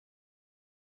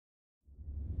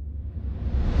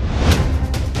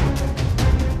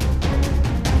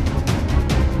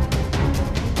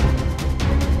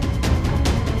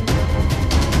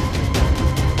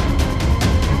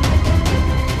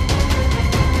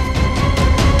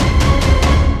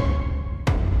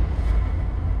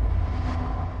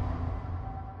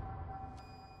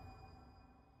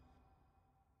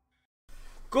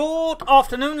Good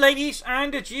afternoon, ladies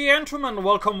and gentlemen.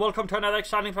 Welcome to another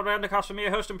exciting Propagandacaster from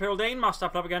your host, Imperial Dane, Master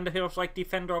Propaganda Heroes like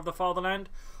Defender of the Fatherland.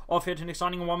 Off here to an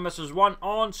exciting 1 vs 1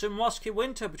 on Semoisky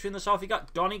Winter. Between the south, you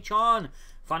got Donniechan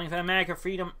fighting for America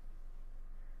freedom.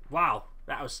 Wow,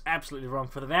 that was absolutely wrong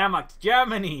for the Wehrmacht.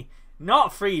 Germany,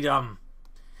 not freedom.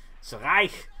 So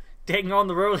Reich taking on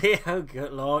the role here, oh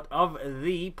good lord, of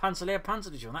the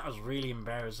Panzer. That was really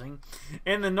embarrassing.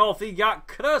 In the north, you got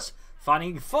Cruzz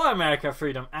fighting for America,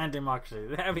 freedom and democracy.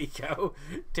 There we go.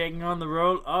 Taking on the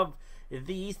role of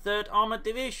the 3rd Armored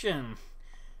Division.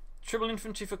 Triple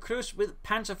infantry for Cruzz with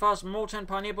Panzerfaust, mortar and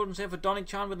pioneer bullets here for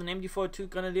Donniechan with an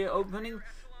MG42 grenadier opening.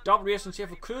 Double reasons here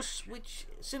for Cruzz, which,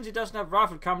 since he doesn't have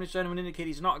rifle company, certainly would indicate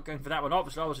he's not going for that one.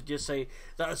 Obviously, I would just say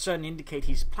that would certainly indicate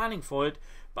he's planning for it,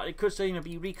 but it could say,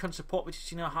 be recon support,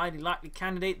 which is, a highly likely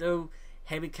candidate, though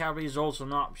heavy cavalry is also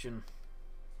an option.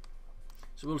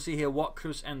 So we'll see here what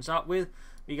Cruzz ends up with.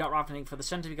 We got rifling for the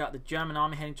centre. We got the German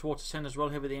army heading towards the centre as well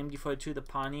here with the MG42, the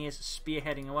pioneers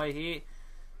spearheading away here,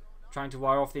 trying to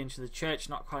wire off the into the church.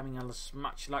 Not quite having as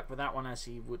much luck with that one as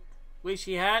he would wish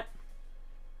he had.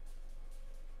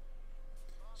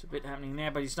 It's a bit happening there,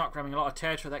 but he's not grabbing a lot of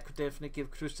territory. That could definitely give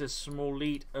Cruzz a small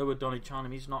lead over Donniechan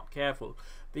if he's not careful.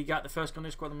 But you got the 1st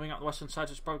Gunnery Squadron moving up the western side,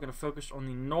 so it's probably going to focus on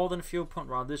the northern field point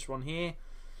rather than this one here.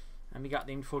 And we got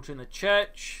the MG42 in the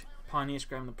church. Pioneers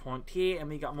grabbing the point here, and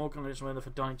we got more gunners weather for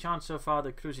Donniechan so far.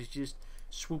 The Cruzz is just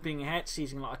swooping ahead,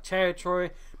 seizing a lot of territory,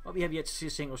 but we have yet to see a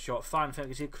single shot fire. In fact,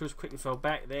 you see Cruzz quickly fell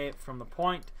back there from the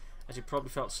point, as he probably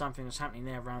felt something was happening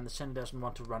there around the centre. Doesn't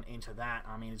want to run into that.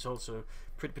 I mean, it's also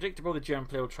pretty predictable the German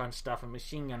player will try and stuff a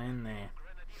machine gun in there.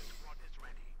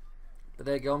 But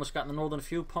there you go, almost got the northern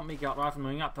field pump. We got rifle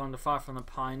moving up on the fire from the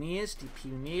Pioneers, the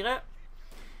Pioniere.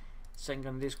 2nd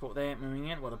Gunnery Squad there moving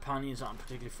in. Well, the Pioneers aren't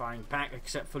particularly firing back,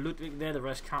 except for Ludwig there. The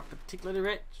rest can't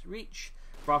particularly reach.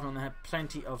 Riflemen have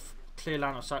plenty of clear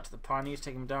line of sight to the Pioneers,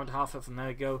 taking them down to half. From there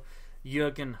we go.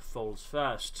 Jürgen falls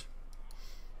first.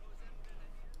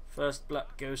 First blood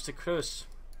goes to Cruzz.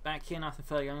 Back here, nothing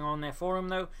further going on there for him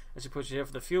though, as he pushes here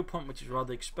for the fuel pump, which is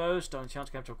rather exposed. Donniechan's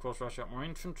going to, of course, rush up more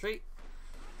infantry.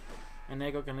 And there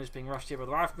you go, Gunnery's being rushed here by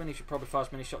the riflemen. He should probably fire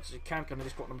as many shots as he can. Gunnery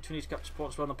Squad number 2 needs to get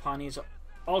support as well. The Pioneers are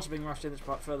also being rushed in. This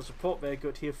part further support. Very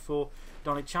good here for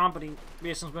Donniechan, but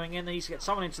Rearson's moving in. They need to get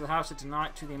someone into the house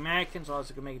tonight to the Americans, otherwise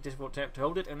it could make it difficult to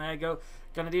hold it. And there you go,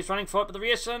 Grenadiers running for it, but the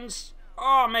Rearsons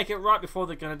make it right before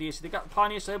the Grenadiers. So they got the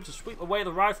Pioneers able to sweep away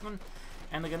the riflemen,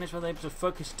 and the Grenadiers were able to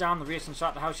focus down the Rearsons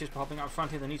side. The house is popping up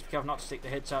front here. They need to be careful not to stick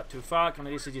their heads out too far.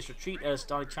 Grenadiers just retreat as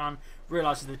Donniechan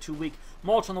realises they're too weak.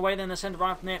 Mortar on the way, then the centre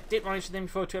rifle there. Did run into them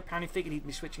before to apparently figured he'd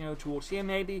be switching over towards here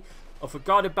maybe, or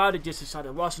forgot about it, just decided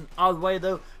it wasn't. Either way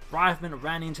though, riflemen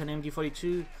ran into an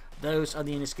MG42. Those are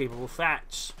the inescapable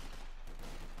facts.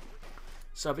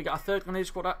 So we got a 3rd Gunnery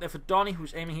Squad up there for Donny,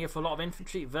 who's aiming here for a lot of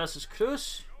infantry, versus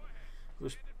Cruzz,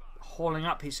 who's hauling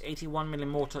up his 81mm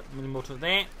mortar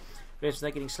there. They're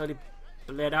getting slowly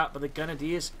bled out by the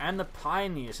Grenadiers and the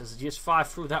Pioneers as they just fire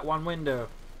through that one window.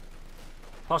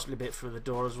 Possibly a bit through the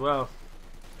door as well.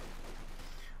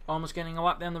 Almost getting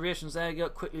up there on the Rearsons. There you go,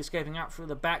 quickly escaping out through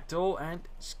the back door and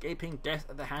escaping death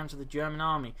at the hands of the German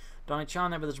army.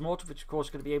 Donniechan there with his mortar, which of course is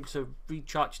going to be able to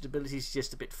recharge his abilities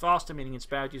just a bit faster, meaning its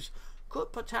barrages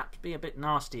could perhaps be a bit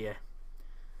nastier.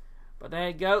 But there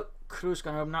you go, Cruzz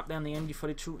going to open up there on the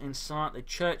MG42 inside the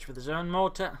church with his own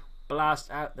mortar.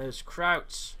 Blast out those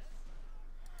krauts.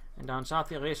 And down south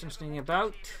here, Rearson's sneaking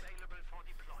about.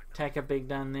 Take a big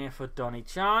down there for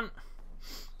Donniechan.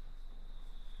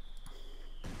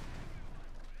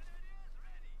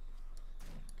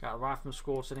 Got a rifleman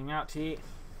squad sitting out here.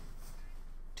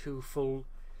 2 full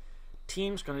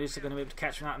teams. Grenadiers are going to be able to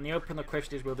catch them out in the open. The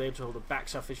question is, will they be able to hold the back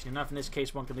sufficiently enough? In this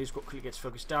case, one Grenadier squad quickly gets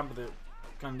focused down, but the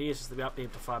Grenadiers is able to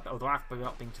fire back, or the rifle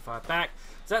not being to fire back.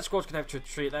 So that squad's going to have to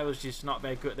retreat. That was just not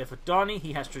very good there for Donny.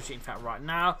 He has to retreat, in fact, right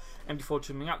now.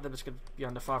 MG42 moving up. Then it's going to be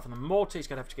under fire from the mortar. He's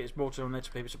going to have to get his mortar on there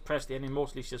to be able to suppress the enemy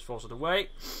mortar. He just force it away.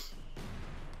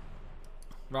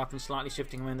 Rifleman slightly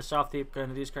shifting away in the south. The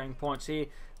Grenadiers carrying points here.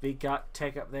 We got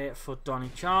take up there for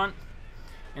Donniechan.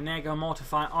 And there you go, mortar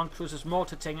fire on Cruzz's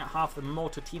mortar, taking out half the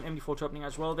mortar team. MG42 opening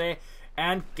as well there.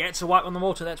 And gets a wipe on the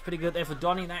mortar. That's pretty good there for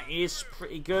Donny. That is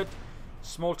pretty good.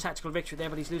 Small tactical victory there,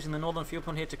 but he's losing the northern field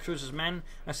point here to Cruzz's men.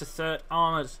 That's the 3rd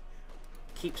Armoured.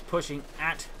 Keeps pushing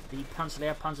at the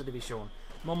Panzer Division.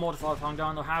 More mortar fire falling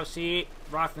down the house here.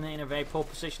 Rifleman in a very poor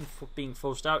position for being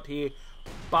forced out here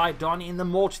by Donny. In the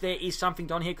mortar there is something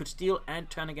Donny here could steal and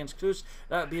turn against Cruzz.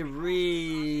 That would be a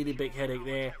really big headache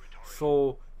there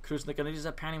for Cruzz. The Grenadiers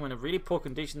are panning in a really poor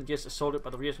condition. They just assaulted,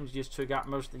 but the Rearsons just took out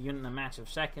most of the unit in a matter of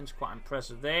seconds. Quite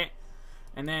impressive there.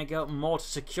 And there you go, mortar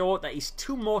secured. That is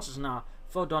 2 mortars now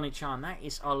for Donniechan. That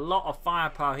is a lot of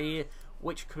firepower here,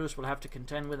 which Cruzz will have to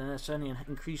contend with, and there's certainly an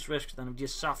increased risk than of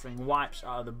just suffering wipes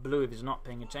out of the blue if he's not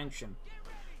paying attention.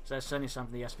 So that's certainly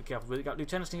something he has to be careful with. We've got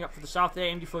Lieutenant sneaking up for the south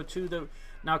there. MD42 though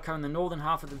now covering the northern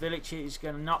half of the village here. He's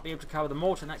going to not be able to cover the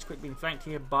mortar, and that's quickly being flanked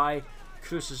here by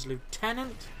Cruzz's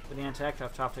lieutenant. With the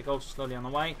anti-aircraft half-take also slowly on the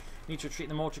way. Needs to retreat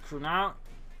the mortar crew now.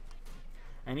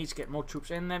 And needs to get more troops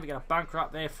in there. We got a bunker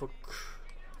up there for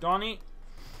Donnie.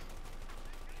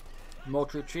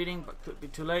 Mortar retreating, but could be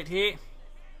too late here.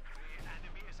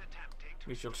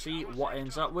 We shall see what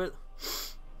ends up with.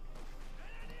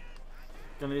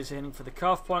 Grenadiers heading for the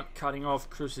cuff point, cutting off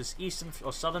Cruzz's eastern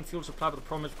or southern fuel supply, but the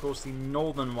problem is, of course, the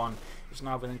northern one is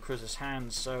now within Cruzz's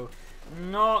hands, so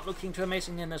not looking too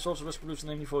amazing. And there's also risk of losing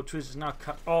the MD4. Cruzz is now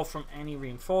cut off from any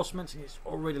reinforcements, and he's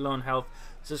already low on health,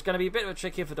 so it's going to be a bit of a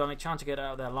trick here for Donniechan to get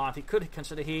out of there alive. He could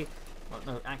consider here, well,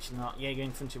 no, actually not. Yeah, going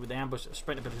infantry with the ambush,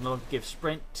 sprint a bit of no give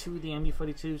sprint to the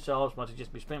MD42, so I was about to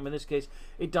just be sprinting. But in this case,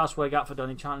 it does work out for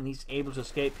Donniechan, and he's able to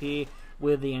escape here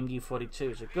with the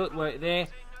MD42. So good work there.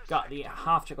 Got the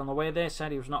half-check on the way there.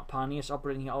 Sadly, he was not pioneers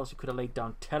operating here. Also, could have laid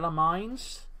down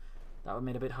telemines. That would have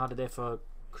made it a bit harder there for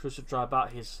Cruzz to drive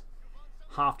out his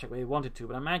half-check where he wanted to.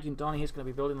 But I imagine Donnie is going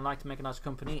to be building a light mechanized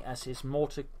company as his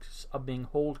mortars are being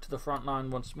hauled to the front line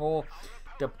once more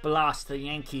to blast the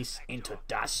Yankees into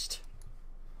dust.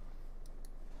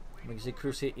 We can see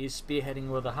Cruzz here is spearheading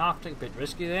with a half-check. A bit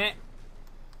risky there.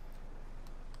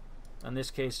 In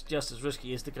this case, just as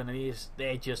risky as the Grenadiers.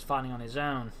 They're just fighting on his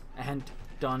own. And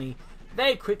Donnie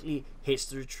very quickly hits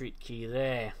the retreat key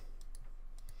there.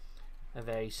 A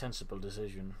very sensible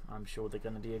decision, I'm sure the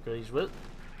Grenadier agrees with.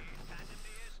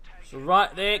 So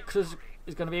right there, Cruzz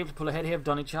is going to be able to pull ahead here of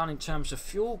Donniechan in terms of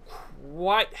fuel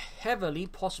quite heavily,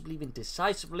 possibly even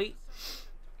decisively.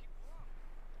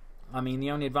 I mean, the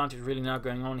only advantage really now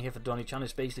going on here for Donniechan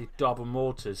is basically double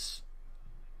mortars.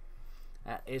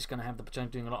 That is going to have the potential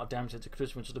of doing a lot of damage to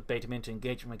Cruzz when sort of bait him into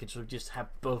engagement. We can sort of just have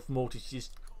both mortars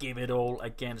just give it all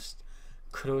against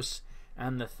Cruzz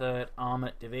and the 3rd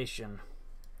Armoured Division.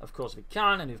 Of course, if we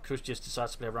can, and if Cruzz just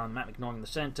decides to play around the map, ignoring the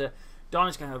centre,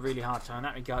 Donnie's going to have a really hard time in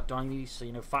that regard. Donnie, so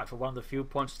you know, fight for one of the few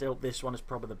points. Still, this one is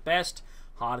probably the best,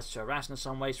 hardest to harass in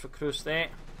some ways for Cruzz there.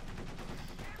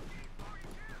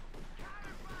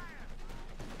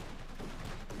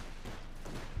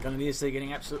 Grenadiers, they're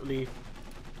getting absolutely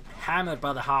hammered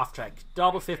by the half-track.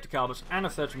 Double 50 calibers and a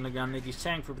 30 from the gun. They just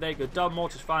tank for, there you go, double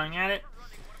mortars firing at it.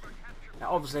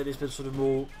 Now, obviously, there's been sort of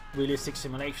more realistic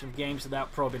simulation of games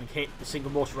without probably being hit. The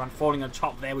single mortar run falling on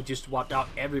top there would just wipe out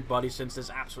everybody since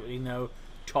there's absolutely no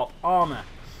top armor.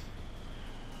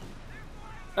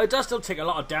 It does still take a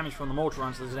lot of damage from the mortar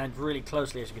runs that end really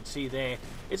closely, as you can see there.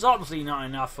 It's obviously not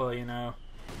enough for, you know,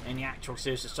 any actual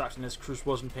serious destruction, as Cruzz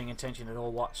wasn't paying attention at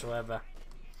all whatsoever.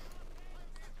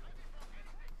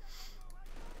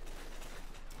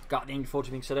 Got the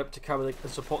MD40 being set up to cover the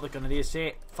support the Grenadiers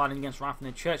here, fighting against Raff in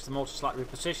the church. The mortar slightly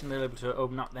repositioned, they're able to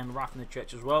open up then Raff in the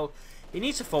church as well. He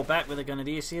needs to fall back with the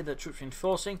Grenadiers here, the troops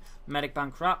reinforcing. Medic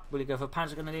bunker up. Will he go for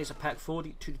Panzer Grenadiers, a pack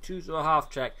 40, 2-2s or a half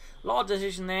track? A lot of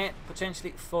decision there,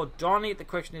 potentially for Donnie. The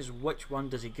question is, which one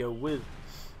does he go with?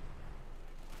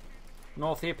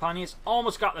 North here, Pioneers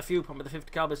almost got the few point, but the 50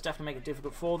 calibers definitely make it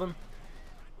difficult for them.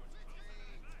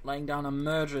 Laying down a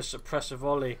murderous suppressive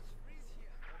volley.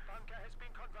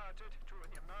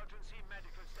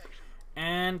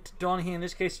 And Donnie here in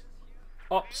this case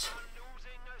opts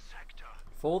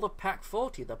for the pack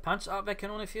 40, the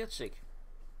Panzerabwehrkanone 40.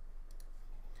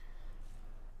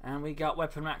 And we got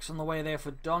weapon racks on the way there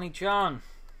for Donniechan.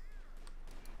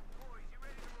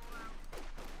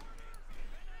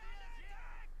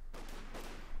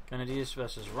 Grenadiers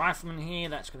versus Riflemen here.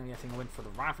 That's going to be, I think, a win for the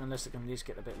Riflemen, unless the Grenadiers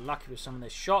get a bit lucky with some of their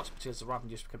shots, because the Riflemen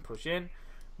just can push in.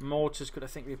 Mortars could, I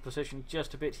think, be positioned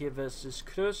just a bit here versus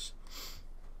Cruzz.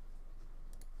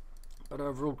 But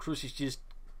overall, Cruzz is just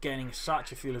getting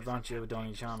such a fuel advantage over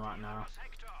Donniechan right now.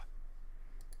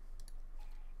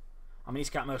 I mean, he's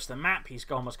got most of the map. He's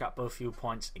almost got both fuel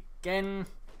points again.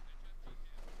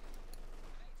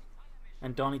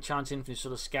 And Donniechan's infantry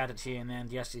sort of scattered here and then.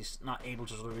 Yes, he's not able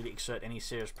to sort of really exert any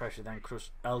serious pressure than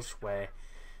Cruzz elsewhere.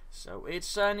 So it's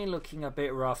certainly looking a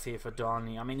bit rough here for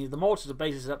Donnie. I mean, the mortars are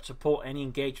basically up to support any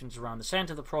engagements around the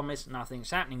centre. The problem is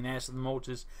nothing's happening there, so the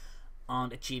mortars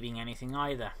aren't achieving anything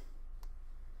either.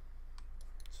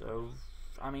 So,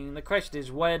 I mean, the question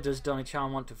is, where does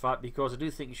Donniechan want to fight? Because I do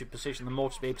think you should position the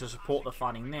mortars to be able to support the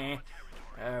fighting there,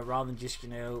 rather than just, you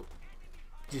know,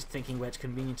 just thinking where it's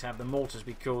convenient to have the mortars.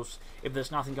 Because if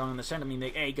there's nothing going on in the centre, I mean,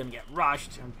 they're A, going to get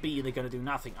rushed, and B, they're going to do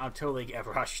nothing until they get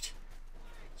rushed.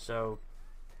 So,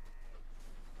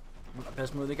 The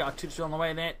best move, they got a 2-2 on the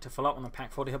way there to follow up on the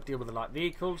Pack 40, help deal with the light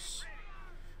vehicles.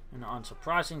 And not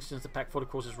unsurprising, since the Pack 40 of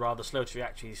course is rather slow to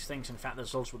react to these things. In fact,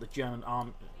 there's also with the German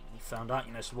arm, you found out,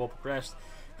 as the war progressed,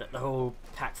 that the whole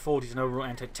Pack 40s and overall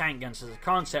anti-tank guns as a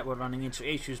concept were running into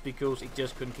issues because it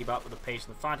just couldn't keep up with the pace of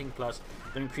the fighting, plus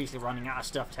they're increasingly running out of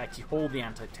stuff to actually hold the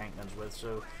anti-tank guns with,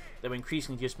 so they were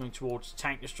increasingly just moving towards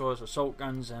tank destroyers, assault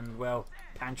guns, and, well,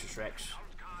 Panzerschrecks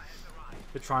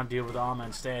to try and deal with armor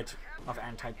instead of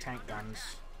anti-tank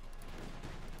guns.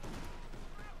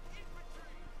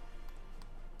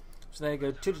 So there you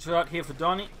go, 2-2 out here for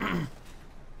Donnie.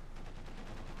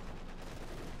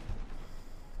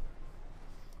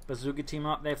 Bazooka team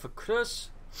up there for Cruzz.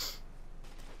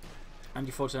 And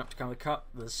you force up to come to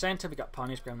the centre. We got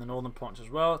Pioneers grabbing the northern points as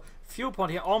well. Fuel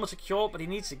point here almost secure, but he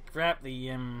needs to grab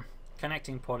the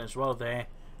connecting point as well there.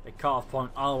 The cut-off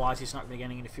point, otherwise he's not going to be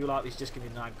getting any fuel out. He's just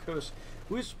giving the Cruzz,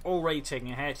 who is already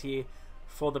taking ahead here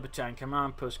for the battalion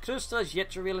command post. Cruzz does yet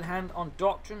to reel a hand on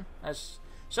doctrine, as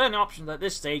certain options at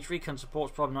this stage. Recon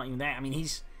support's probably not even there. I mean,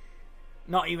 he's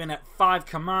not even at 5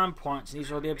 command points, and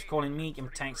he's already able to call in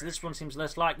medium tanks. So this one seems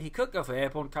less likely. He could go for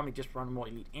airborne, can be just run more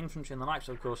elite infantry and the like.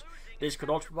 So of course, this could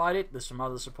also provide it. There's some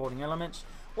other supporting elements,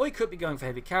 or he could be going for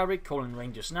heavy cavalry, calling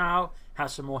Rangers now,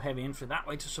 has some more heavy infantry that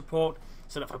way to support.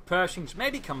 Set up for Pershings,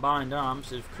 maybe combined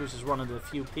arms, if Cruzz is one of the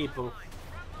few people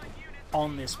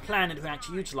on this planet who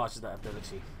actually utilises that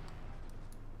ability.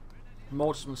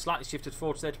 Mortarsman slightly shifted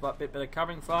forward there to a bit better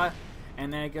covering fire.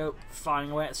 And there you go,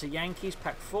 firing away at the Yankees.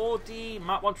 Pack 40,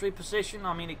 Mark 1 position.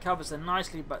 I mean, it covers them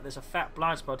nicely, but there's a fat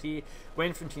blind spot here where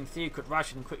infantry in theory could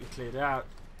rush it and quickly clear it out.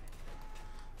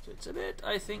 So it's a bit,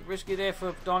 I think, risky there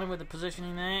for Donnie with the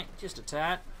positioning there. Just a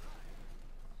tad.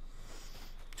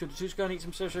 2-2's going to need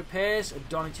some social repairs.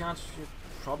 Donniechan should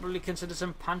probably consider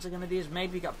some Panzer Grenadiers.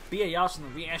 Maybe we got BARs in the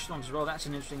rear echelons as well. That's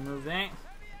an interesting move there.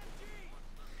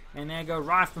 And there you go,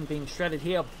 Rifleman being shredded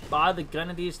here by the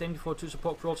Grenadiers. Then before 2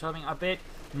 support crews having a bit.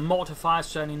 Mortar fire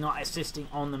certainly not assisting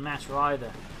on the matter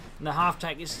either. And the half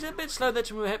tank is a bit slow there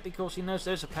to move ahead because he knows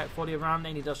there's a Pack 40 around there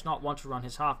and he does not want to run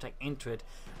his half tank into it.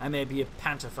 And maybe a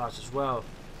Panzerfaust as well.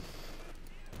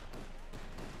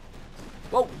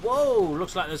 Whoa, whoa!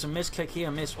 Looks like there's a misclick here,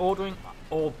 a misordering.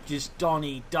 Or just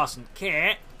Donnie doesn't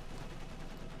care.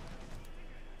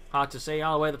 Hard to say.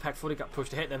 Either way, the Pack 40 got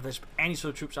pushed ahead. If there's any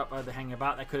sort of troops up there hanging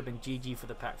about, that could have been GG for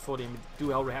the Pack 40. And we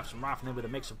do already have some riflemen with a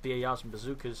mix of BARs and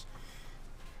bazookas.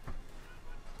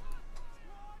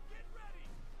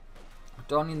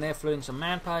 Donnie in there floating some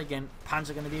manpower. Again,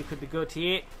 Panzer Grenadier could be good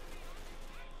here.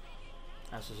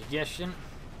 That's a suggestion.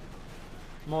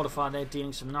 Mortify there,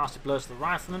 dealing some nasty blows to the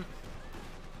riflemen.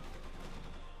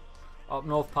 Up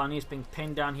north, Pioneers being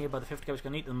pinned down here by the 50 Cavalry.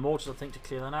 Going to need the mortars, I think, to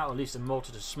clear that out, or at least the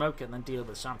mortar to smoke it and then deal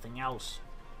with something else.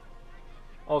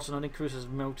 Also, noting Cruzz's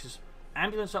motors.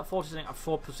 Ambulance up 40, sitting up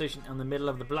 4 position in the middle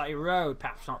of the bloody road.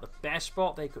 Perhaps not the best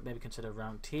spot. They could maybe consider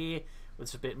around here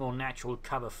with a bit more natural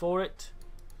cover for it.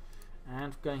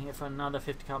 And going here for another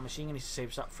 50 cal machine gun. He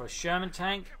saves up for a Sherman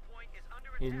tank.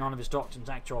 None of his doctrines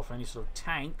actually offer any sort of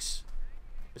tanks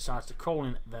besides the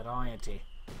calling variety.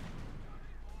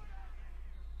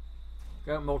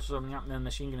 Go, mortars opening up and then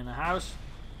machine gun in the house.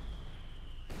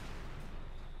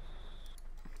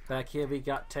 Back here we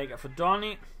got take up for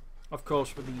Donnie. Of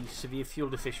course, with the severe fuel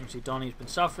deficiency Donnie's been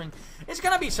suffering, it's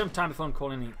going to be some time before I'm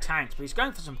calling any tanks, but he's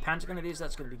going for some Panzer Grenadiers.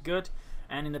 That's going to be good.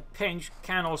 And in the pinch,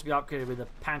 can also be upgraded with a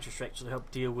Panzerschreck to help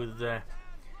deal with the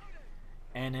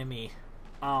enemy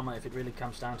armor if it really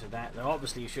comes down to that. Though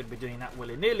obviously you shouldn't be doing that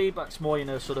willy-nilly, but it's more,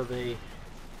 sort of a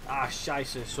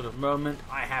scheisse sort of moment.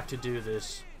 I have to do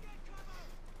this.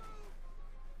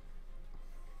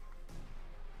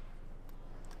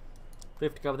 To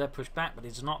cover that push back, but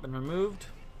it's not been removed.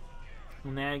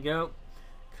 And there you go.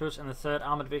 Cruzz and the 3rd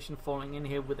Armored Division falling in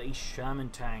here with a Sherman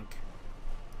tank.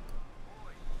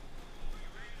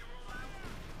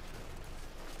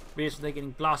 Rears they're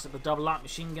getting blasted with double light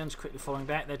machine guns, quickly falling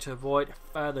back there to avoid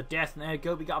further death. And there you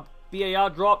go, we got a BAR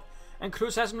drop, and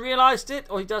Cruzz hasn't realised it,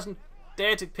 or he doesn't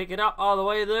dare to pick it up either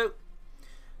way though.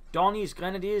 Donnie's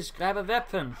Grenadiers grab a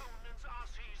weapon,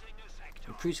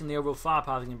 increasing the overall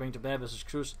firepower they can bring to bear versus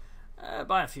Cruzz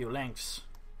by a few lengths.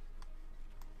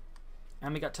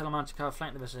 And we got telemounted cover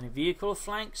flank. There was any vehicle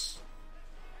flanks.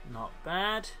 Not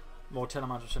bad. More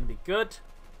telemounted is going to be good.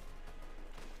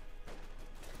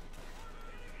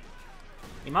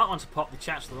 You might want to pop the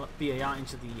chaps of the BAR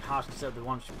into the house instead of the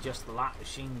ones with just the light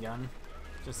machine gun.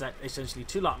 Since that essentially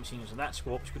 2 light machine guns in that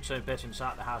squad, which could serve better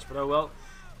inside the house, but oh well.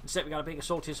 Instead, we got a big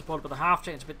assault here supported by the half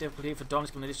tank. It's a bit difficult here for Don.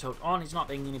 He's going to just hold on. He's not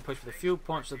being any push for the fuel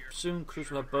points, so soon Cruzz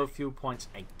will have both fuel points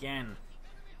again.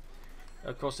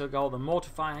 Of course, they'll got all the mortar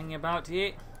fire hanging about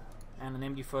here. And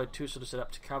an MD-42 sort of set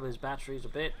up to cover his batteries a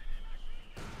bit.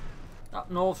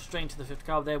 Up north, straight into the 5th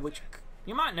caliber there, which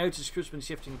you might notice Cruzz has been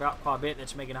shifting back quite a bit.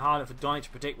 That's making it harder for Donnie to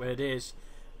predict where it is.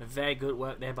 But very good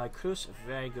work there by Cruzz.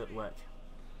 Very good work.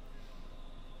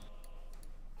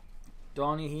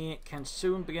 Donnie here can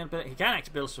soon begin, but he can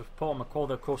actually build support McCall,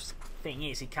 though of course the thing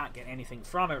is he can't get anything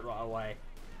from it right away.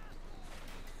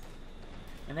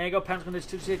 And there you go, Panther is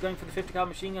 2 going for the 50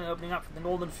 caliber machine gun, opening up for the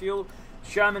northern fuel.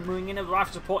 Sherman moving in with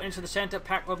rifle support into the center,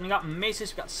 pack opening up,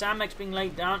 misses. We've got Samex being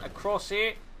laid down across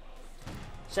here.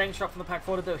 Second shot from the pack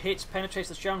forward though hits, penetrates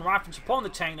the Sherman rifle support on the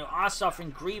tank, though are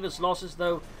suffering grievous losses,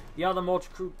 though the other mortar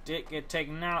crew did get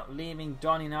taken out, leaving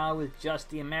Donnie now with just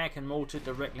the American mortar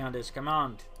directly under his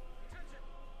command.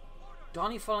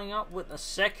 Donnie following up with a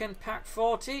second pack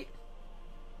 40,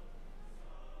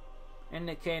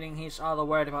 indicating he's either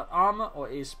worried about armor or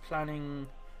is planning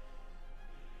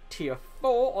tier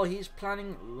 4 or he's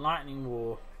planning lightning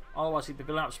war. Otherwise he'd be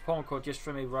building up support core just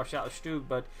for me rush out of Stug,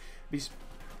 but he's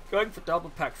going for double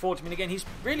pack 40. I mean, again, he's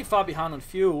really far behind on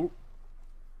fuel,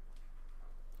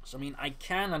 so I mean I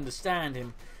can understand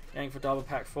him going for double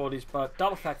pack 40s, but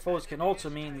double pack 40s can also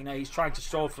mean, you know, he's trying to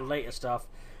stall for later stuff.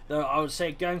 Though I would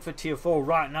say going for tier 4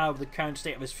 right now with the current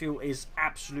state of his fuel is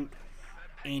absolute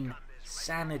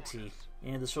insanity.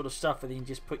 You know, the sort of stuff where you can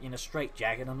just put you in a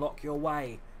straitjacket and lock you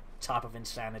away type of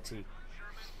insanity.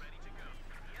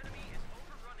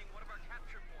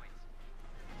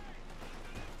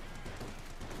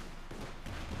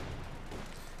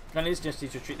 Now this just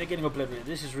needs to retreat. They're getting obliterated.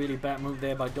 This is really bad move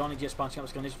there by Donnie, just bunching up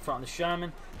his gun in front of the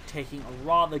Sherman, taking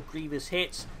rather grievous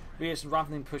hits. Rears and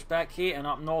rapidly pushed back here, and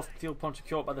up north, field point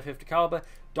secured by the 50 caliber.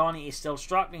 Donnie is still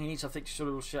struggling. He needs, I think, to sort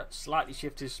of slightly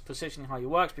shift his positioning how he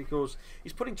works, because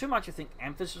he's putting too much, I think,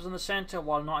 emphasis on the center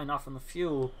while not enough on the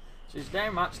fuel. So he's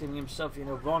very much leaving himself, you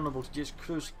know, vulnerable to just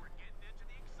Cruzz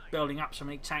building up so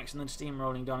many tanks and then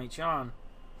steamrolling Donniechan.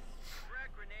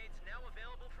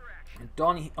 And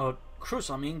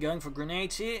Cruzz, I mean, going for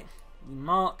grenades here. The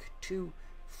Mark II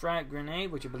frag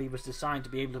grenade, which I believe was designed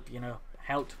to be able to, you know,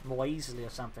 held more easily or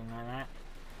something like that.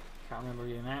 Can't remember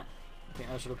reading that. I think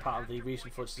that was sort of part of the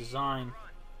reason for its design.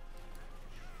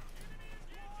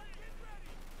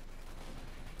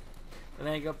 But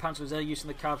there you go, Panzer was there using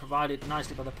the card provided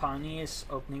nicely by the Pioneers,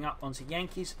 opening up onto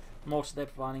Yankees. Mortar there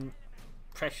providing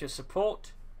pressure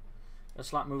support. A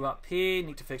slight move up here,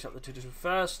 need to fix up the 2-2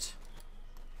 first.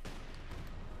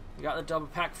 We got the double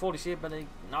pack 40s here, but they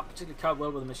not particularly covered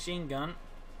well with a machine gun.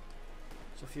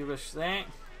 So a few risks there.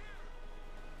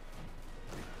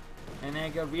 And there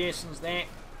you go, Rierson's there,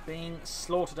 being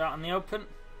slaughtered out in the open.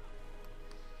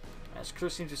 As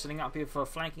Cruzz seems to be setting up here for a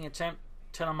flanking attempt.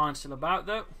 Telemine still about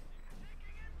though.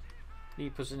 He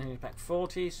positioning pack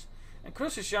 40s. And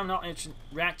Cruzz is showing not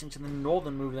reacting to the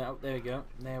northern move there. Oh, there we go.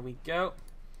 There we go.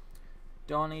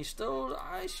 Donnie still,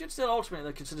 I should still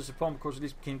ultimately consider support, because at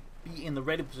least can be in the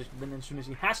ready position, but then as soon as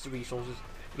he has the resources,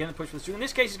 again the push for the Stug. In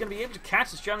this case, he's going to be able to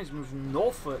catch this German. He's moving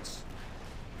northwards.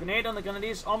 Grenade on the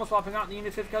Grenadiers, almost wiping out the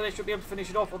unit 5th caliber. They should be able to finish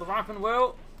it off, or the Rifleman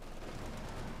will.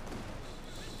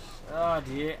 Oh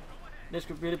dear. This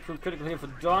could really prove critical here for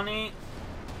Donnie.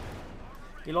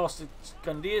 He lost his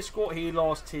Grenadier squad, he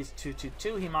lost his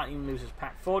 2-2-2. He might even lose his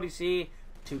pack 40s here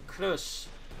to Cruzz.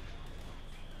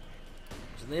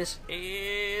 So this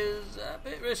is a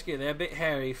bit risky there, a bit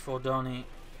hairy for Donnie.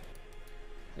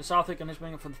 The South African is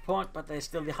bringing from the point, but there's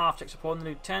still the half-check support on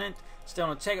the Lieutenant. Still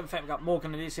on the take. In fact, we've got more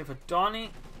Grenadiers here for Donnie.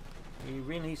 He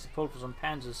really needs to pull for some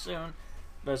panzers soon.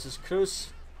 Versus Cruzz.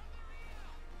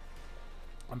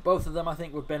 And both of them, I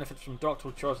think, would benefit from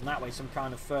doctoral choice, and that way some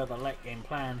kind of further late game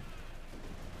plan.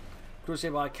 Cruzz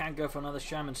here, well, I can go for another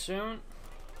Sherman soon.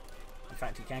 In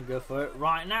fact, he can go for it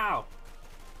right now.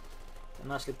 And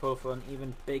nicely pull for an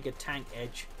even bigger tank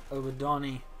edge over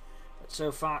Donnie. But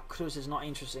so far, Cruzz is not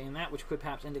interested in that, which could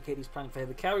perhaps indicate he's planning for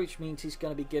heavy cavalry, which means he's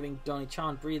going to be giving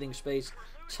Donniechan breathing space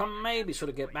to maybe sort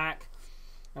of get back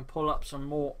and pull up some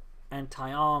more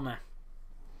anti-armor.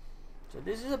 So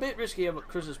this is a bit risky of what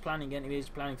Cruzz is planning, anyway. He's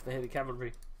planning for the heavy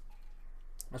cavalry.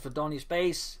 As for Donnie's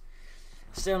base,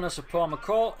 still no support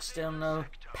corps, still no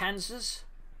panzers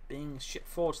being shipped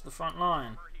forward to the front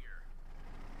line.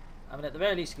 I mean, at the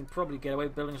very least, he can probably get away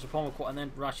building a support corps and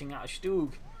then rushing out of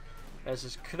Stug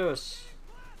versus Cruzz.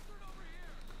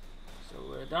 So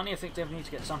Donnie, I think they need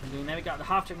to get something doing there. We got the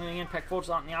half-check moving in, pack forwards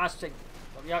out in the ice, take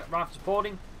the rifle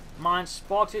supporting. Mine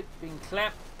spotted, being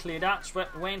cleared out,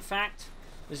 swept away. In fact,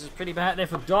 this is pretty bad there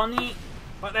for Donnie.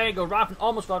 But there you go, rifle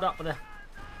almost rolled up with the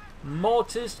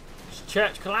mortars.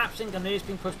 Church collapsing, Grenadiers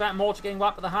being pushed back, mortar getting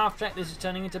wiped with the half-track. This is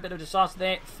turning into a bit of a disaster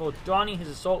there for Donnie. His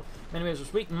assault many ways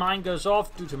was weak. Mine goes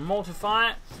off due to mortar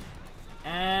fire.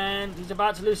 And he's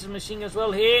about to lose his machine gun as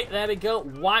well here. There we go.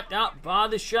 Wiped out by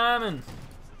the Sherman.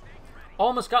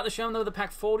 Almost got the Sherman though with the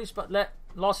Pack 40s, but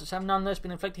losses have nonetheless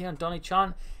been inflicted here on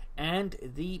Donniechan and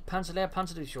the Panzerlehr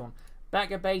Panzer Division.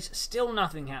 Back at base, still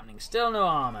nothing happening. Still no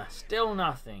armor. Still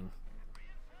nothing.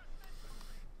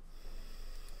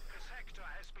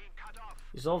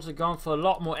 He's also gone for a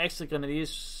lot more extra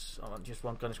grenadiers. Oh, just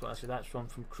one gun squad. Actually, that's from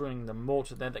crewing the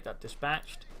mortar there that got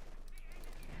dispatched.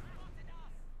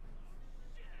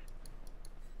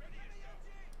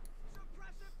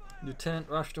 Lieutenant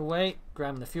rushed away,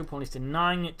 grabbing the fuel point. He's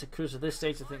denying it to Cruzz at this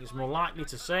stage. I think it's more likely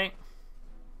to say.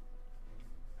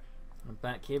 And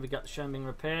back here, we got the Sherman being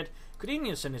repaired. Could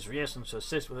even send his rearson to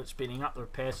assist with it, speeding up the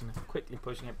repairs and quickly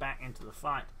pushing it back into the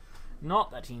fight. Not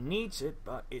that he needs it,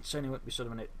 but it certainly would be sort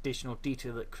of an additional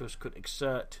detail that Cruzz could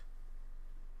exert.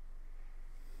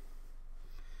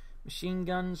 Machine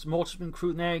guns, mortars been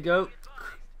crewed. There you go.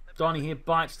 Donnie here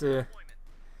bites the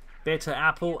better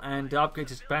apple and upgrades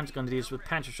his panzer grenadiers with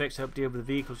Panzer Shreks to help deal with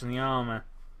the vehicles and the armour.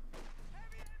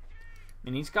 I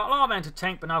mean, he's got a lot of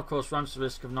anti-tank, but now of course runs the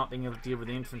risk of not being able to deal with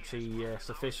the infantry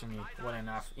sufficiently well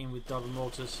enough. In with double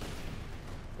mortars,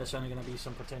 there's only going to be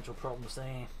some potential problems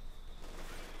there.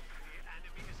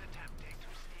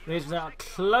 There's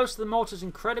close to the mortars,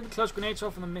 incredibly close grenades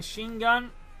off from the machine gun.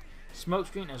 Smoke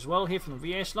screen as well here from the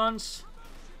rear echelons.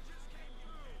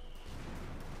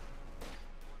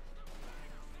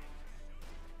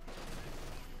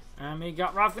 And we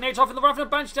got rifle grenades off in the rifle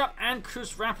bunched up, and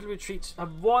Cruzz rapidly retreats,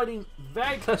 avoiding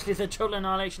very closely the total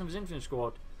annihilation of his infantry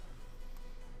squad.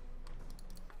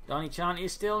 Donniechan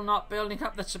is still not building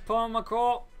up the support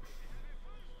corps.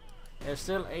 There's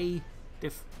still a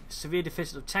severe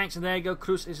deficit of tanks, and there you go.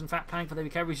 Cruzz is in fact planning for the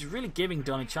recovery. He's really giving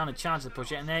Donniechan a chance to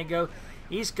push it, and there you go.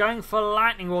 He's going for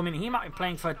lightning warming. He might be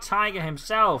playing for a Tiger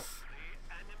himself.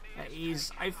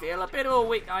 I feel a bit of a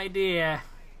weak idea.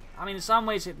 I mean, in some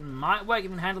ways it might work if he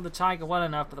can handle the Tiger well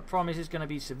enough, but the problem is he's going to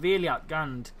be severely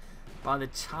outgunned by the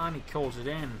time he calls it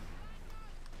in.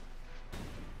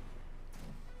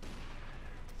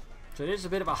 So it is a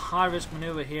bit of a high-risk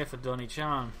maneuver here for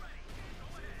Donniechan.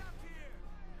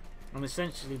 And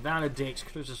essentially validates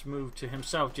Cruzz's move to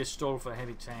himself just stall for a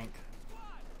heavy tank.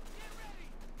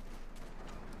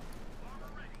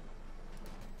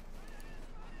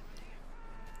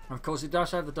 Of course, it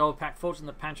does have the double pack forts and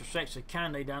the Panzer Shreks, so it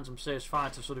can lay down some serious fire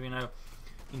to sort of, you know,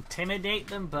 intimidate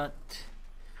them, but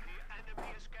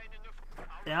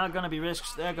there are going to be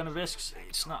risks. There are going to be risks.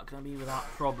 It's not going to be without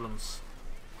problems.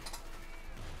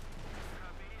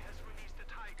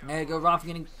 There you go, Ralph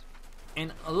getting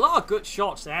in a lot of good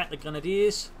shots there at the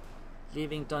Grenadiers,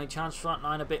 leaving Donniechan's front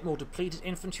line a bit more depleted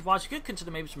infantry-wise. You could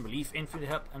consider maybe some relief infantry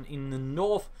help, and in the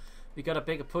north we got a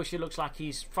bigger push here. Looks like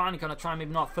he's finally going to try and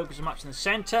maybe not focus as much in the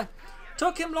centre.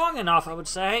 Took him long enough, I would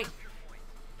say.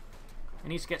 He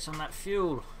needs to get some of that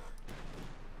fuel.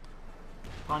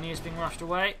 Pioneers being rushed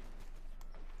away.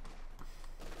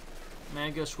 There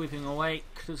you go, sweeping away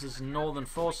Cruzz's northern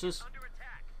forces.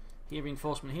 Here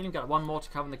reinforcement healing. Got one more to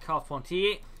cover in the Calf point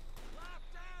here.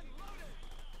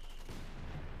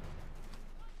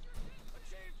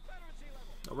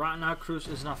 Right now,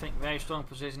 Cruzz is in, I think, very strong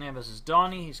position here versus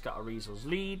Donnie. He's got a resource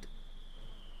lead.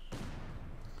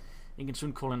 He can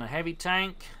soon call in a heavy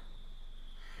tank.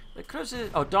 But Cruzz is,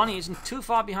 Donnie isn't too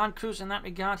far behind Cruzz in that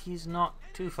regard. He's not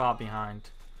too far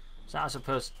behind. So I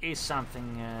suppose is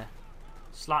something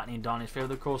slightly in Donnie's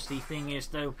favour. Of course, the thing is,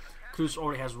 though, Cruzz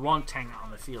already has one tank out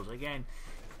on the field. Again,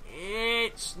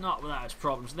 it's not without its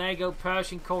problems. There you go,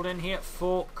 Pershing called in here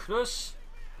for Cruzz.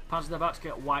 Panzers are about to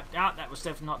get wiped out. That was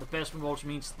definitely not the best move, which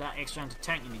means that extra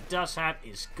anti-tank unit he does have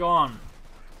is gone.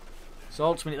 So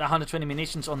ultimately, the 120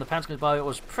 munitions on the Panzer Bio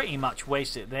was pretty much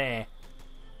wasted there.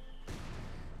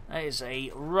 That is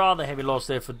a rather heavy loss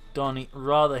there for Donnie.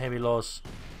 Rather heavy loss.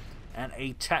 And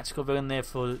a tactical villain there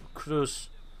for Cruzz.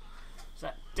 So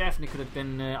that definitely could have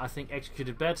been, I think,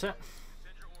 executed better.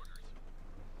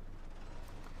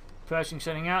 Pershing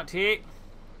setting out here.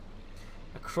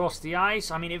 Across the ice.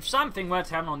 I mean, if something were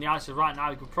to happen on the ice right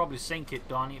now, we could probably sink it,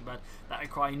 Donnie, but that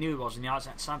required he knew it was on the ice,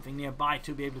 had something nearby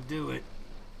to be able to do it.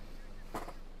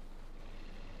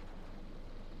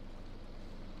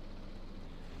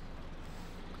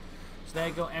 So there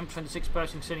you go, M26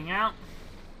 Pershing sitting out.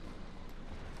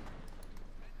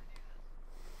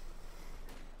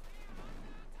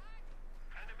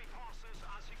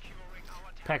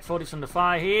 Pack 40's under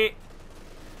fire here.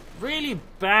 Really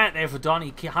bad there for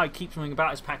Donnie, how he keeps moving about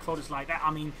his pack forwards like that.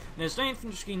 I mean, there's no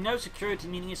infantry screen, no security,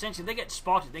 meaning essentially they get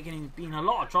spotted, they're going to be in a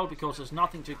lot of trouble because there's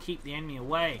nothing to keep the enemy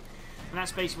away. And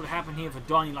that's basically what happened here for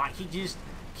Donnie. Like, he just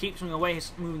keeps moving away,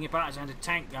 moving about his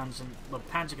anti-tank guns and the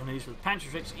panzer gunners with panzer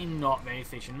tricks in not very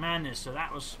efficient manners. So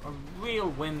that was a real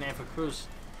win there for Cruzz,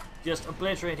 just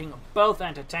obliterating both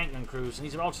anti-tank gun crews, and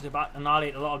he's about to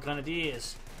annihilate a lot of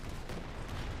grenadiers.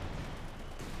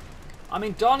 I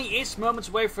mean, Donnie is moments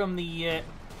away from the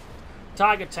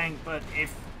target tank, but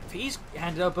if he's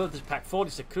handed out both his Pack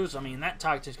 40s to Cruzz, I mean, that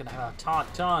target is going to have a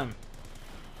hard time.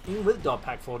 Even with dog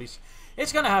Pack 40s,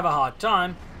 it's going to have a hard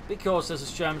time because there's a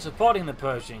Sherman supporting the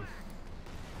Pershing.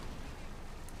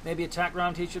 Maybe attack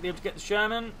round here should be able to get the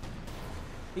Sherman.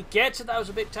 He gets it. That was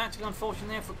a bit tactical,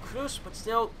 unfortunately, there for Cruzz, but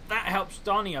still, that helps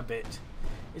Donnie a bit.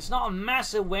 It's not a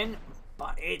massive win,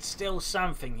 but it's still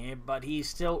something here. But he's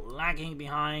still lagging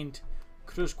behind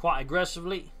Cruzz quite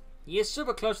aggressively. He is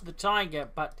super close to the Tiger,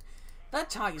 but that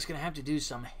Tiger's going to have to do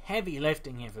some heavy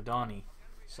lifting here for Donnie.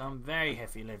 Some very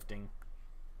heavy lifting.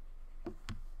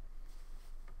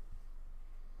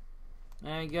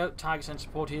 There you go. Tiger sends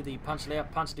support here. The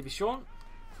Panzer Division.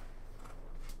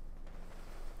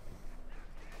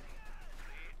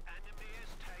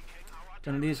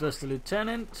 Grenadiers versus the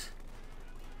Lieutenant.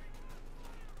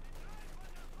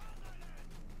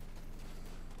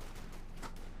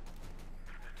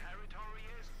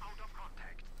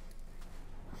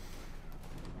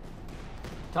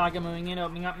 Tiger moving in,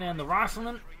 opening up now in the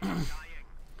Rifleman.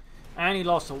 And he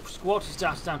lost a squad. He's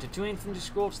down to 2 infantry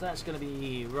squads. That's going to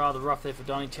be rather rough there for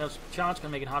Donnie. Charge going to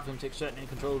make it hard for him to take certain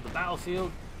control of the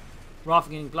battlefield.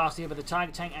 Rifle getting blasted here by the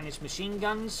Tiger tank and its machine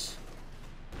guns.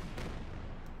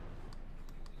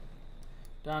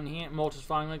 Down here, mortars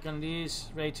firing like Grenadiers,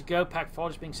 ready to go. Pack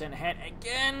 40 is being sent ahead.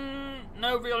 Again,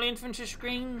 no real infantry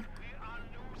screen.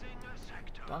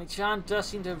 Donniechan does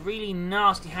seem to have a really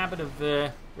nasty habit of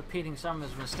repeating some of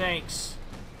his mistakes.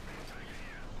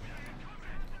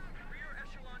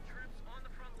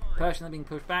 Pershing being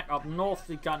pushed back up north.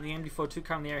 They've got the MD-42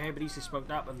 coming in the area, but easily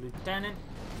smoked out by the Lieutenant.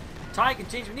 Tiger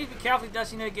continues. We need to be careful. He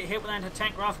does get hit with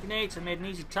anti-tank rifle grenades and made an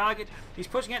easy target. He's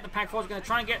pushing out the Pack 4. He's going to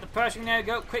try and get the Pershing. There we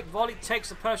go. Quick volley takes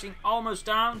the Pershing almost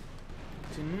down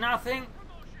to nothing,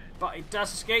 but it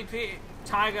does escape here.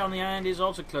 Tiger on the end is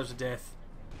also close to death.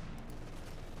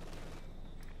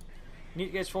 Need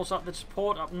to get his force up the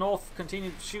support up north.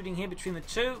 Continue shooting here between the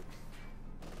two.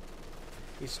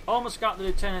 He's almost got the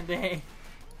Lieutenant there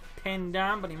pinned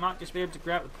down, but he might just be able to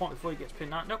grab the point before he gets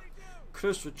pinned out. Nope.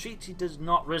 Cruzz retreats. He does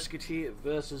not risk it here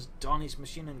versus Donnie's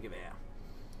machine gun gewehr.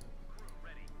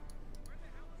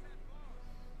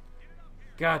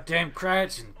 Goddamn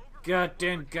Krauts and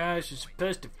goddamn guys who are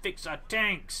supposed to fix our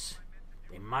tanks.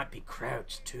 They might be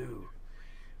Krauts too.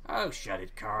 Oh, shut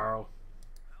it, Carl.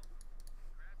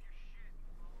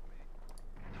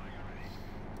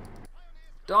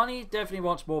 Donnie definitely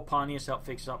wants more pioneers to help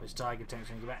fix up his Tiger tanks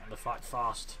and get back in the fight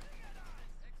fast.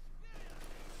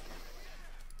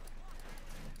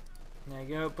 There you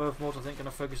go. Both mortars, I think, going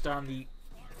to focus down the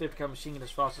 5th cal machine gun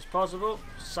as fast as possible.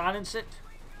 Silence it.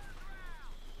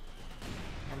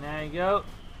 And there you go.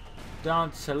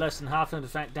 Down to less than half, and in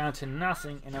fact down to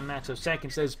nothing in a matter of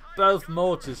seconds. There's both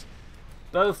mortars,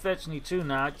 both virtually 2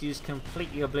 now, just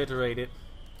completely obliterated.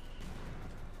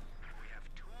 We have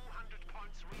 200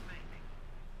 points remaining.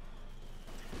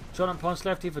 200 points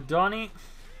left here for Donnie.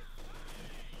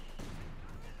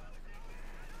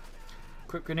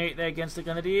 Quick grenade there against the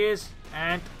Grenadiers,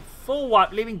 and full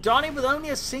wipe, leaving Donnie with only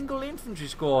a single infantry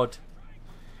squad.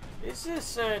 This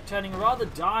is turning rather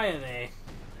dire there.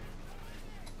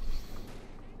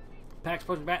 Pack's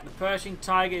pushing back the Pershing.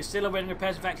 Tiger is still awaiting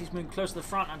repairs. In fact, he's moving close to the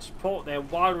front and support there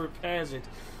while he repairs it.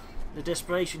 The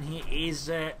desperation here is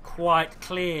quite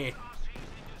clear.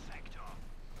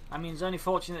 I mean, it's only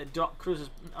fortunate that Cruzz is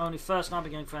only first now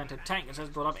beginning for anti-tank and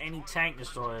hasn't brought up any tank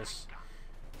destroyers.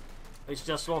 It's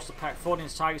just lost the Pack 40, and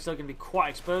his Tiger's still going to be quite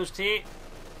exposed here.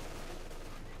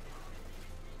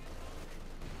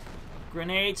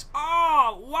 Grenades.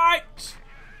 Oh, wiped!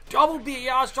 Double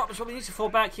BARs dropped, so he needs to fall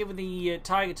back here with the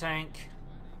Tiger tank.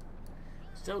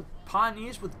 Still,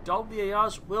 pioneers with double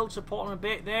BARs will support him a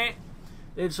bit there.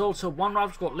 There's also one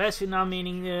rifle squad less here now,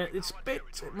 meaning it's a bit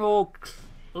more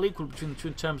equal between the two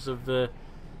in terms of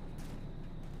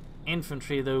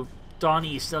infantry, though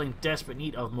Donnie is still in desperate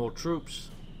need of more troops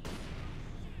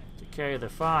to carry the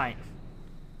fight.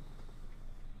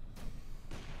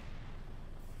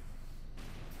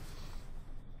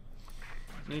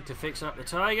 Need to fix up the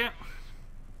Tiger.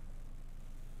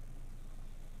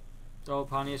 Double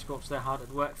pioneer squads, they're hard at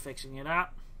work fixing it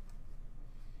up.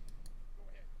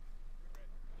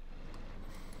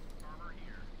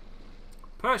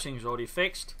 Pershing's already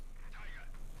fixed.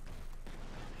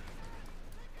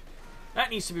 That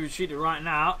needs to be retreated right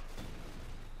now.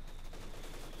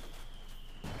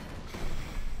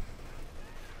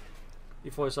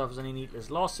 before he suffers any needless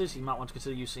losses. He might want to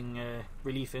consider using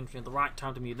relief infantry at the right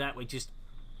time to move that way. Just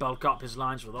bulk up his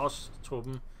lines with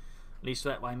Ostturben. At least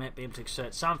that way he might be able to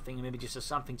exert something, and maybe just as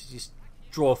something to just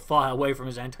draw fire away from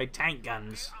his anti-tank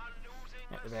guns.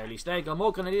 At the very least. There you go.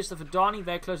 More grenadiers for Donnie.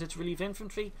 Very close to relief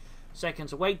infantry.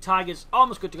 Seconds away. Tigers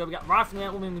almost good to go. We got riflemen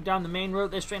out moving down the main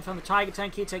road. They're straight from the Tiger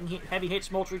tank here, taking heavy hits.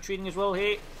 Mortar retreating as well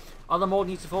here. Other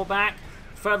Mortar needs to fall back.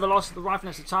 Further loss of the rifle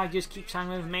as the Tiger just keeps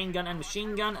hanging with main gun and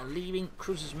machine gun, leaving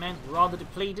Cruzz's men rather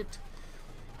depleted.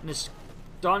 And this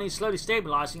Donnie's slowly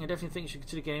stabilising. I definitely think you should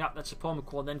consider getting up that support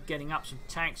corps, then getting up some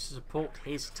tanks to support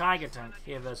his Tiger tank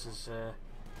here versus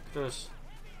Cruzz.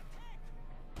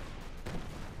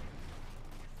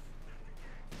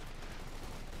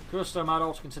 Cruzz might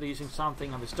also consider using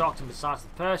something of his doctrine besides the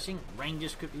Pershing.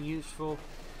 Rangers could be useful.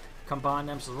 Combine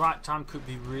them so the right time could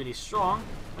be really strong.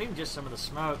 Or even just some of the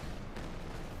smoke.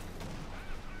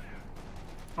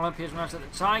 All appears right at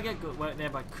the Tiger. Good work there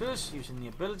by Cruzz using the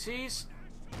abilities.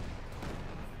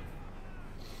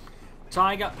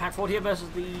 Tiger, Pack 40 here versus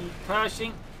the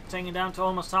Pershing. Taking it down to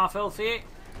almost half health here.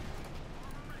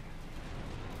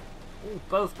 Ooh,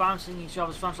 both bouncing each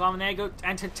other's frontal armor. There you go.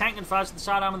 Anti-tank and fires to the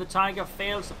side arm of the Tiger.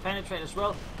 Fails to penetrate as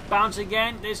well. Bounce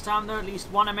again. This time though, at least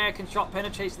one American shot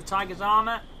penetrates the Tiger's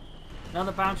armor.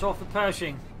 Another bounce off the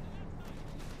Pershing.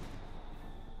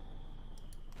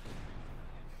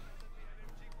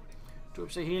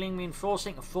 Troops are healing,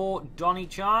 reinforcing for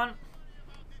Donniechan.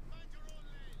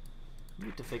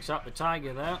 Need to fix up the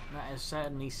Tiger though. That has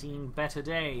certainly seen better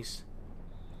days.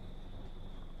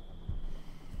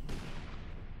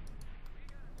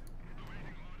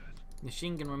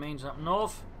 Machine gun remains up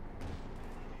north.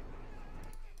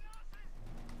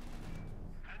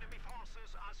 Enemy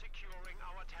forces are securing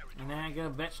our territory. And there you go,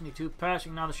 Veteran 2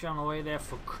 Pershing. Now they're showing away there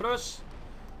for Cruzz.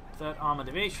 3rd Armour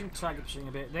Division. Tiger pushing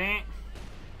a bit there.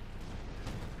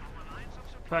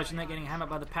 Pershing there getting hammered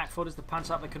by the Pack 40s. The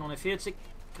Panzer up, they can only 40.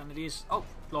 Grenadiers. Oh,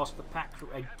 lost the Pack crew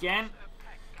again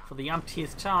for the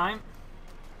umpteenth time.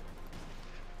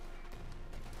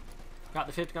 Got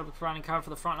the 5th Cavalry providing cover for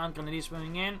the front line. Grenadiers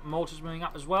moving in. Mortars moving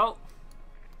up as well.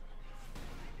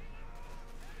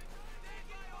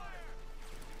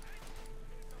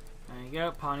 There you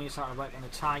go. Pioneers starting to work on the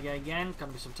Tiger again.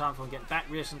 Gonna be some time before we get back.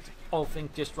 Recent all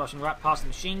things just rushing right past the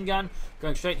machine gun.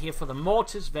 Going straight here for the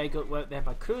mortars. Very good work there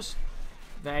by Cruzz.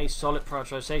 Very solid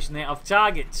prioritization there of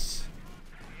targets.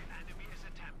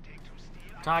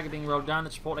 Tiger being rolled down.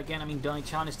 The support again. I mean,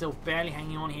 Donniechan is still barely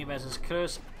hanging on here versus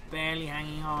Cruzz. Barely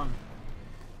hanging on.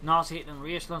 Nazi hit and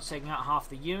rear slot, taking out half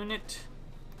the unit.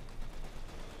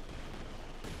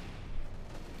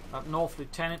 Up north,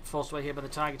 Lieutenant forced away here by the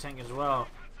Tiger tank as well.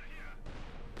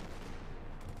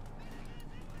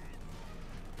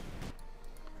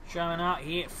 Showing out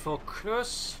here for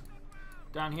Cruzz.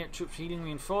 Down here, troops healing,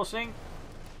 reinforcing.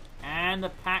 And the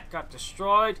Pack got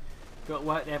destroyed. Got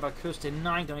work there by Cruzz,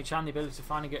 denying Donniechan the ability to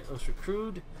finally get us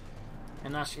recruited.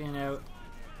 And that's, you know,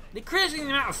 decreasing the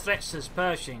amount of threats to this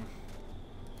Pershing.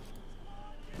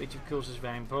 Which of course is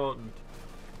very important.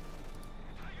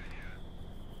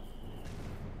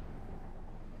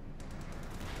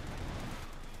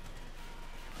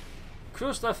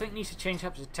 Cruzz, I think, needs to change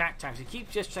up his attack tactics. He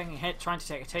keeps just trying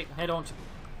to take head on to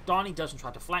Donnie. Doesn't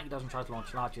try to flank, doesn't try to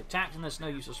launch large attacks, and there's no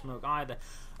use of smoke either.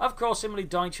 Of course, similarly,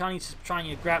 Donniechan needs to try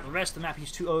and grab the rest of the map.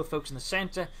 He's too over-focused in the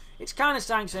centre. It's kind of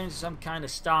starting to turn into some kind of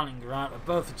Stalingrad, where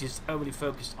both are just overly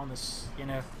focused on this, you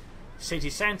know,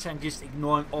 city centre and just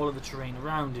ignoring all of the terrain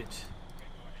around it.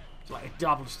 It's like a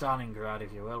double Stalingrad,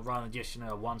 if you will, rather than just, you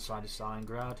know, a one-sided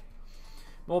Stalingrad.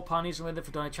 More pioneers with it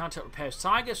for Donniechan to repair his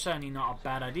Tiger. Certainly not a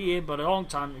bad idea, but a long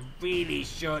time we really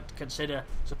should consider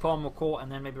supporting McCourt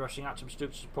and then maybe rushing out some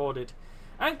troops to support it.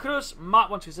 And Cruzz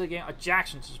might want to consider getting a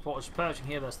Jackson to support his Pershing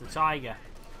here versus the Tiger.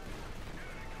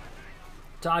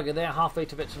 Tiger there, halfway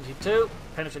to Veteran 2,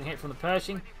 penetrating hit from the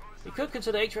Pershing. He could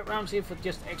consider 8 rounds here for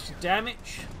just extra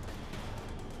damage.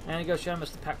 And he goes showing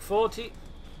us the Pack 40.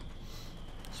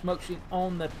 Smoke screen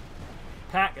on the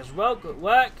Pack as well, good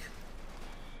work.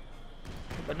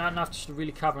 But not enough just to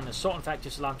really cover an assault. In fact,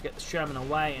 just allow him to get the Sherman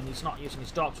away, and he's not using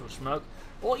his docks or smoke.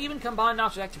 Or even combined now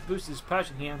to actually boost his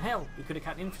Pershing here. And hell, he could have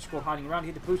kept the infantry squad hiding around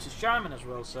here to boost his Sherman as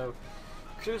well. So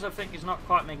Cruzz, I think, is not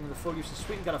quite making the full use of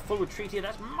Sweden. Got a full retreat here.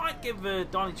 That might give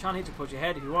Donniechan here to push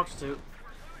ahead if he wants to.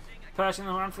 Pershing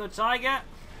around for the Tiger.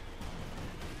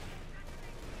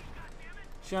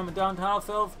 Sherman down to half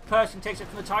health. Pershing takes it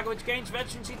from the Tiger, which gains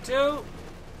Veteran 2.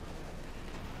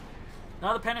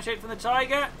 Another penetrate from the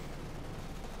Tiger.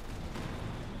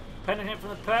 Penetrate from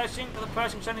the Pershing, but the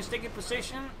Pershing's in a sticky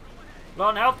position. Low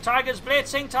on health. Tiger's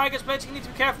blitzing. Need to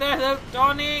be careful there though.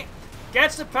 Donnie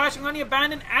Gets the Pershing on the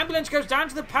abandoned. Ambulance goes down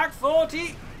to the Pack 40.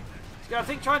 He's going to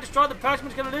think try to destroy the Pershing.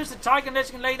 He's going to lose the Tiger. And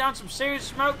he's going to lay down some serious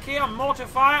smoke here on mortar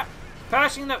fire.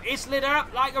 Pershing, though, is lit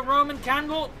up like a Roman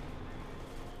candle.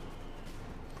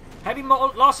 Heavy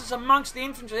losses amongst the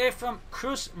infantry here from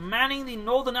Cruzz manning the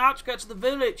northern outskirts of the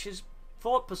village. His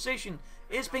fort position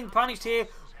is being punished here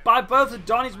by both of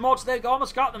Donnie's mortars. They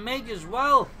almost got the major as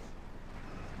well.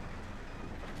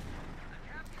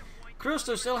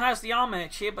 Cruzz still has the armor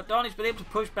edge here, but Donnie's been able to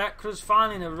push back Cruzz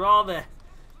finally in a rather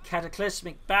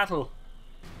cataclysmic battle.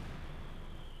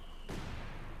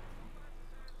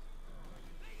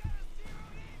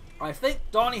 I think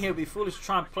Donnie here will be foolish to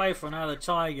try and play for another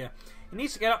Tiger. He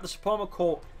needs to get up the Suprema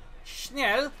Corps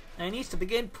schnell, and he needs to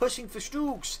begin pushing for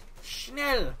Stugs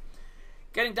schnell.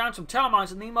 Getting down some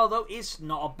telemines in Nemo, though, is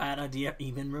not a bad idea,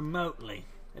 even remotely.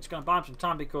 It's going to buy him some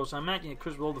time because I imagine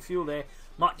Cruzz with all the fuel there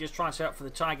might just try and set up for the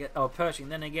Tiger or Pershing.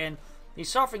 Then again, he's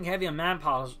suffering heavier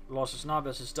manpower losses now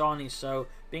versus Donnie, so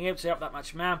being able to set up that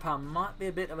much manpower might be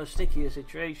a bit of a stickier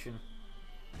situation.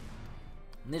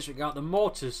 In this regard, the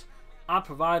mortars are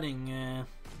providing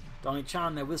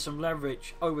Donniechan there with some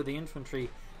leverage over the infantry.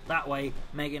 That way,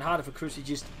 making it harder for Cruzz to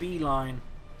just beeline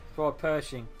for a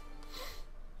Pershing.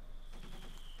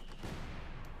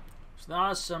 So there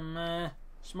are some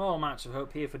small amounts of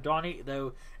hope here for Donnie,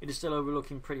 though it is still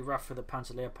overlooking pretty rough for the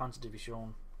Panzerlehr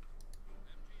Panzerdivision.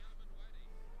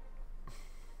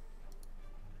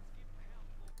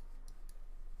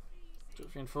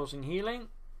 Just reinforcing healing.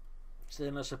 Still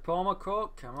in the Suprema Corps.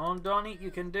 Come on, Donnie,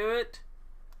 you can do it.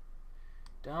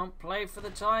 Don't play for the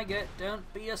Tiger.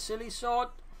 Don't be a silly sod.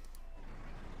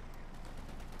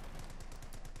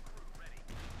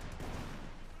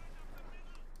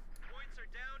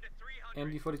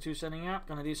 MD42 sending out.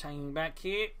 Gonna do hanging back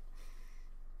here.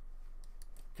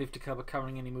 50 cover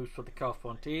covering any moves for the Calf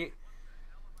point here.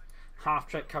 Half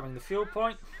track covering the fuel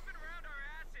point.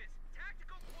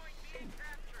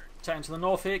 Taking to the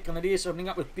north here. Grenadiers opening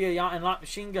up with beer yacht and light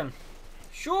machine gun.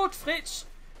 Shoot, Fritz!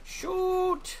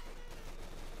 Shoot!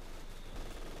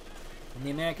 And the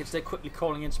Americans, they're quickly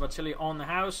calling in some artillery on the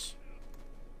house.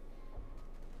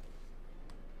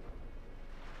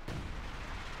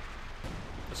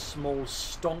 A small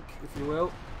stonk, if you will,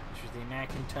 which is the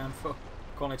American term for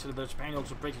calling artillery. The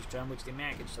Spaniards, a British term, which the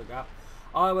Americans took up.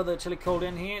 However, the artillery called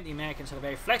in here, the Americans had a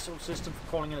very flexible system for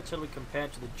calling in artillery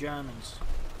compared to the Germans.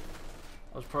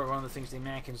 That was probably one of the things the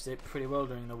Americans did pretty well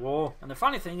during the war. And the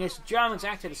funny thing is, the Germans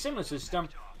acted a similar system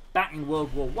back in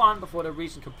World War I before the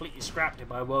reason completely scrapped it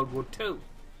by World War II.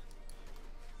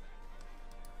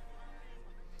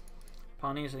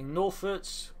 Pioneers in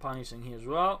Northwards, pioneers in here as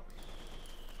well.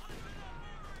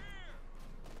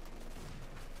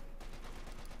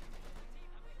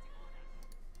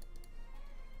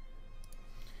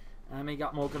 And we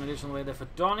got more grenadiers on the way there for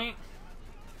Donnie.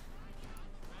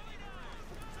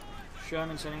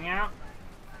 Sherman sending out.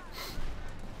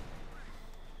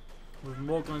 With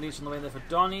more grenadiers on the way there for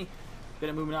Donnie. Bit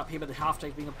of movement up here, but the half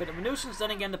take being a bit of a nuisance.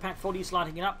 Then again, the Pack 40 is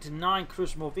lighting it up to 9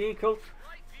 Cruzz more vehicles.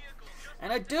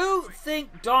 And I do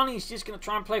think Donnie's just going to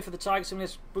try and play for the Tiger. So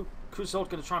this Cruzz is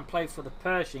going to try and play for the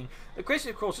Pershing. The question,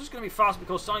 of course, is going to be fast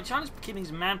because Donniechan is keeping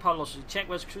his manpower losses in check,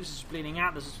 whereas Cruzz is bleeding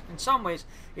out. In some ways,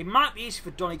 it might be easy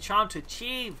for Donniechan to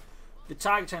achieve the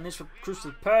Tiger turn. This for Cruzz to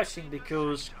the Pershing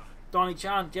because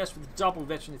Donniechan, just with the double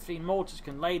veteran, the 3 mortars,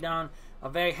 can lay down a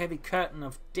very heavy curtain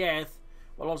of death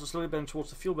while also slowly building towards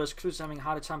the fuel burst. Cruzz is having a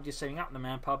harder time just saving up the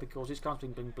manpower because he's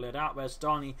constantly being bled out, whereas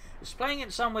Donnie is playing it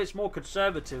in some ways more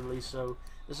conservatively, so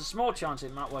there's a small chance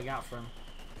it might work out for him.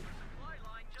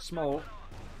 Small.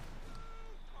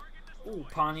 Ooh,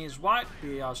 Pioneer's white.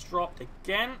 BR's dropped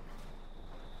again.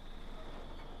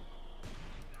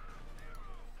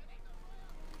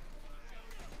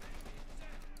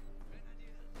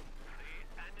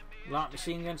 Light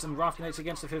machine guns and rough grenades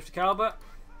against the 50 caliber.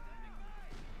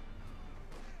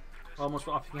 Almost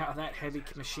upping out of that heavy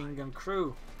machine gun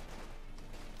crew.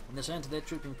 In the centre, they're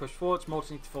trooping push forwards.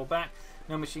 Mortars need to fall back.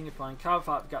 No machine gun flying cover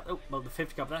fire. Got, oh, well, the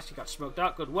 50 caliber actually got smoked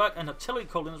out. Good work. And artillery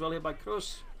called in as well here by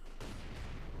Cruzz.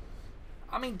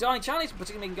 I mean, Donniechan is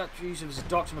particularly got use of his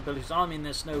doctrine abilities. I mean,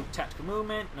 there's no tactical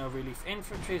movement, no relief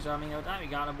infantry. So I mean, in that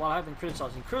regard, while I've been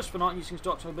criticising Cruzz for not using his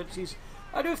doctrinal abilities,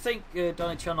 I do think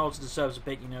Donniechan also deserves a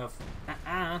bit, you know,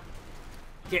 of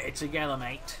get it together,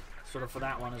 mate. Sort of for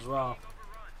that one as well.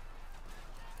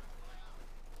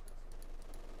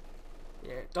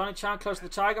 Yeah, Donniechan close to the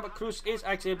Tiger, but Cruzz is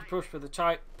actually able to push for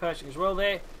the Pershing as well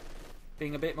there.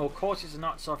 Being a bit more cautious and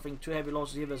not suffering too heavy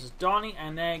losses here versus Donnie.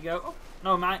 And there you go. Oh,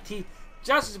 no, mate. He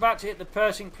just is about to hit the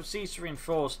Pershing, proceeds to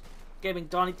reinforce, giving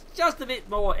Donnie just a bit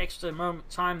more extra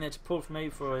time there to pull from me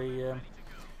for a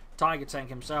Tiger tank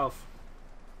himself.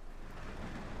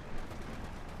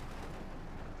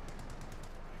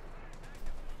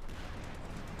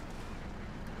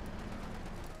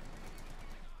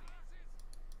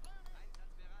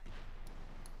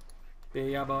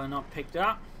 Biabo not picked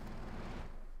up.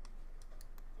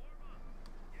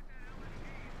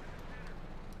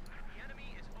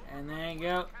 And there you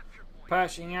go.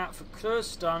 Pershing out for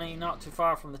Cruzz. Donnie not too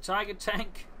far from the Tiger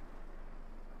tank.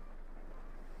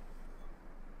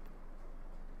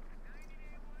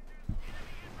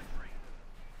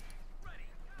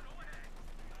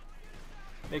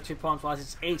 Victory point wise,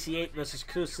 it's 88 versus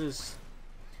Cruzz's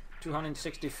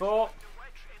 264.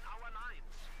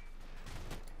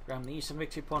 Grab the Eastern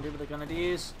victory point over the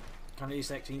Grenadiers. Grenadiers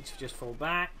actually need to just fall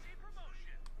back.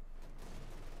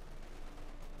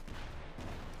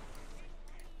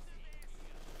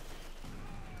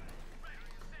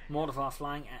 Mortar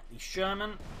flying at the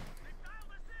Sherman.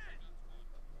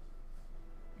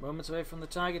 Moments away from the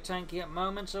Tiger tank, yet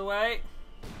moments away.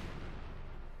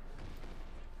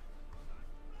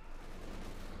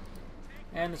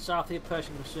 And the South here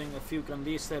Pershing pursuing a few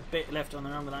Grenadiers. They're a bit left on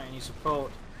their own without any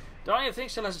support. Donnie, I think,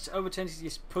 still has its over tendency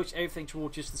to push everything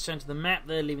towards just the centre of the map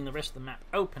there, leaving the rest of the map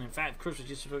open. In fact, if Cruzz was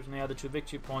just approaching the other two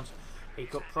victory points, he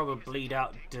could probably bleed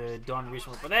out Donnie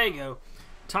recently. But there you go.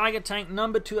 Tiger tank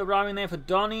number 2 arriving there for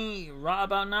Donnie right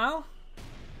about now.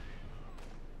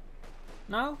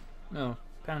 No? No,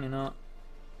 apparently not.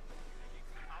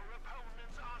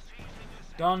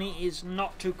 Donnie is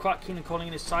not too quite keen on calling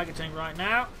in his Tiger tank right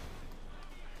now.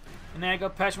 And there you go,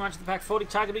 Pershing right to the pack 40.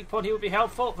 Tiger big point, he would be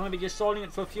helpful. Maybe just stalling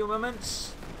it for a few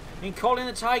moments. And calling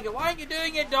the Tiger. Why aren't you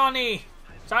doing it, Donnie?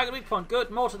 Tiger big point,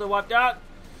 good. Mortar the wiped out.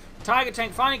 Tiger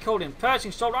tank finally called in.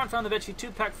 Pershing stalled right in front of the victory.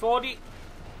 2 pack 40.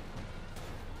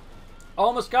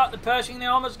 Almost got the Pershing, they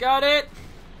almost got it.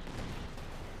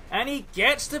 And he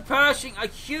gets the Pershing. A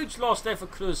huge loss there for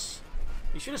Cruzz.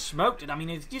 He should have smoked it. I mean,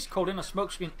 he just called in a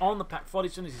smoke screen on the pack 40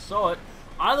 as soon as he saw it.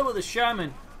 Either with the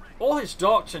Sherman or his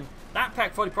Doctrine, that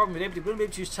pack 40 probably wouldn't be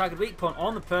able to use target weak point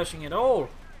on the Pershing at all.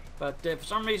 But for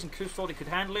some reason, Cruzz thought he could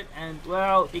handle it, and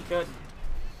well, he couldn't.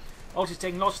 Also, he's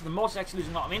taking losses. The Mortar's actually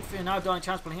losing a lot of infantry, and now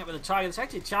Donniechan's pulling it with the Tiger. There's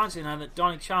actually a chance here now that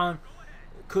Donniechan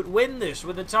could win this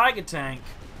with the Tiger tank.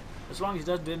 As long as he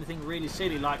doesn't do anything really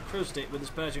silly like Cruzz did with his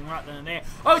Pershing right then and there.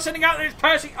 Oh, he's sending out his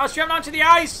Pershing. Oh, Sherman onto the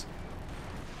ice.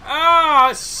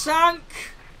 Oh,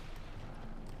 sunk.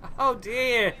 Oh,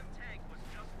 dear.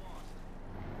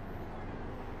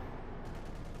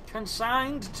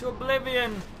 Consigned to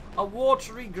oblivion. A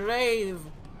watery grave.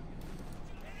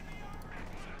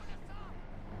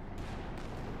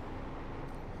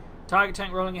 Tiger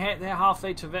tank rolling ahead there.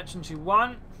 Halfway to veterans who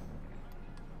won.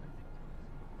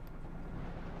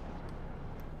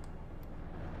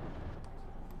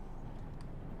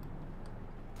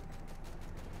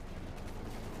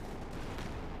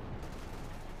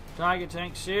 Tiger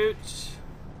tank shoots.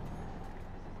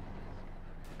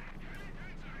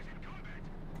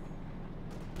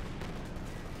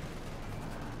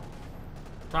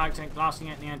 Tiger tank blasting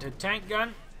at the anti-tank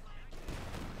gun.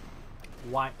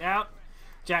 Wiped out.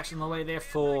 Jackson on the way there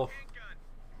for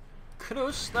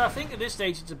Cruzz. I think at this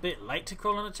stage it's a bit late to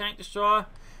call on a tank destroyer.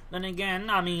 Then again,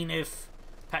 I mean, if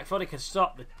Pack 40 can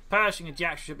stop the Pershing, and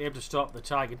Jackson should be able to stop the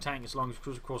Tiger tank as long as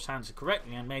Cruzz, of course, handles it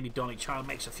correctly, and maybe Donniechan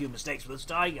makes a few mistakes with his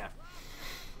Tiger.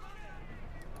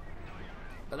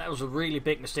 But that was a really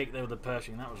big mistake there with the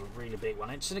Pershing. That was a really big one.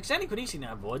 It's an extent he could easily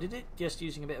have avoided it, just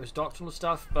using a bit of his doctrinal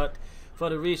stuff, but for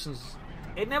the reasons,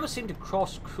 it never seemed to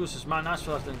cross Cruzz's mind. That's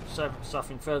rather than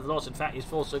suffering further loss. In fact, he's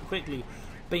fallen so quickly,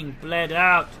 being bled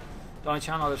out.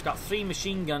 Donniechan has got 3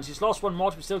 machine guns. He's lost 1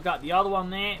 mortar, but still got the other one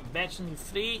there. Veteran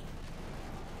 3.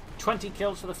 20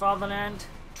 kills for the fatherland.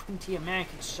 20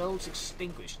 American souls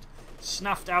extinguished.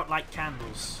 Snuffed out like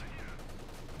candles.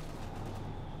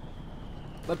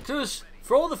 But Cruzz,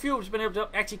 for all the fuel, has been able to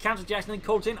actually counter Jackson and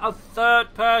calls in a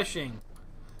 3rd Pershing.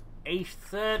 A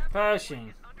 3rd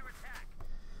Pershing.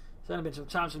 It's only been some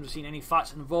time since we've seen any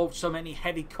fights that involved so many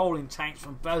heavy coaling tanks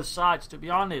from both sides, to be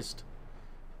honest.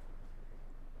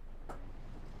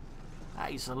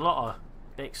 That is a lot of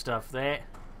big stuff there.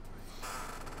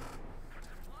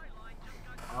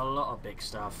 A lot of big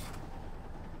stuff.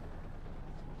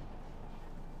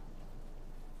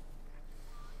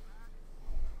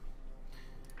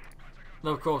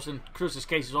 Though, of course, in Cruzz's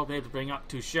case, he's also been able to bring up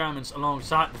 2 Shermans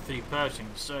alongside the 3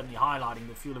 Pershings, certainly highlighting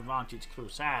the fuel advantage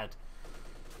Cruzz had.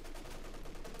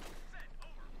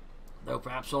 Though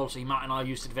perhaps also he might not have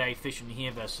used it very efficiently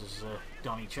here versus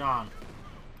Donniechan.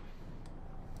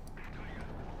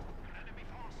 Enemy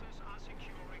forces are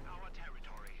securing our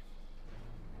territory.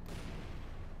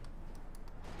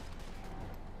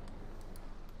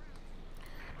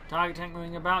 Tiger tank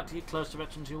moving about to get close to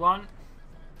veteran 2-1.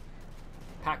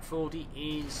 Pack 40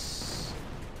 is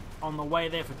on the way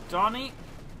there for Donnie.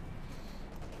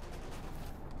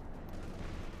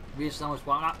 Rears almost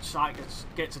one up. Side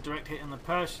gets a direct hit in the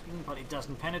Pershing, but it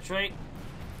doesn't penetrate.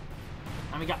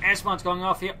 And we got S-mods going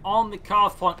off here on the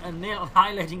carve point and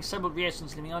annihilating several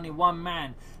reactions, leaving only one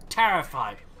man.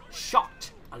 Terrified.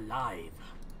 Shocked. Alive.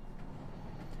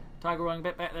 Tiger running a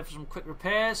bit back there for some quick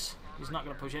repairs. He's not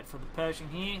going to push it for the Pershing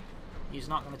here. He's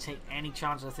not going to take any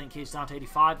chances. I think he's down to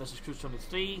 85 versus Cruzz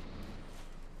 23.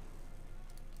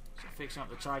 So fixing up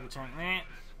the Tiger tank there.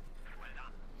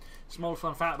 Small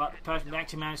fun fact about the Pershing, they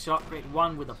actually managed to upgrade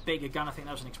one with a bigger gun. I think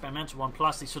that was an experimental one.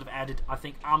 Plus they sort of added, I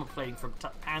think, armor plating from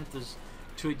Panthers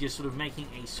to it, just sort of making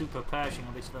a super Pershing,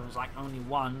 of which there was like only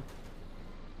one.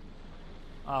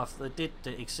 After they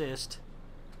did exist.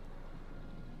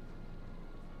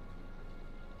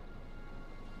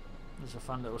 There's a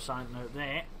fun little side note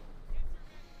there.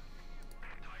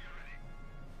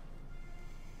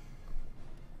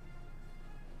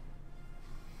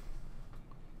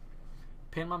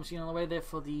 Pinman machine on the way there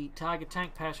for the Tiger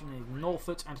tank, passing the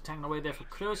Norfolk anti-tank on the way there for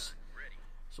Cruzz.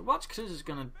 So what's Cruzz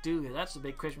going to do here? That's the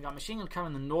big question. We've got machine gun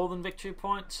covering the northern victory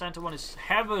point. Center one is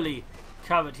heavily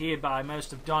covered here by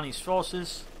most of Donnie's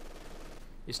forces.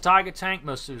 His Tiger tank,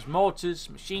 most of his mortars,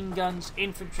 machine guns,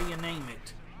 infantry, you name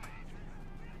it.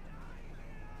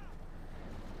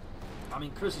 I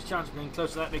mean, Cruzz's chance of being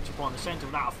close to that victory point in the center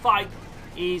without a fight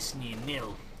is near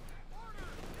nil.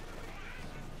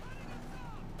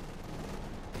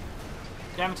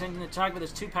 Damaging the Tiger, but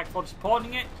there's 2 pack forts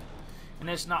supporting it, and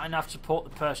there's not enough to support the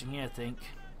Pershing here, I think.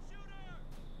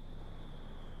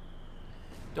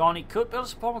 Donnie could build a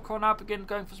support corner up again,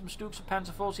 going for some Stooks of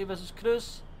Panzer force here versus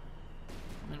Cruzz.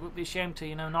 I mean, it would be a shame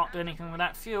to, not do anything with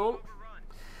that fuel.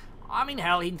 I mean,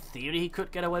 hell, in theory, he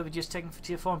could get away with just taking for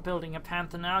tier 4 and building a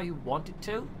Panther now. He wanted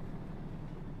to.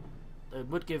 It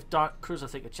would give Cruzz, I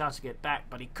think, a chance to get back,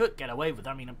 but he could get away with it.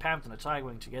 I mean, a Panther and a Tiger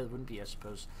going together wouldn't be, I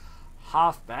suppose,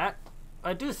 half bad.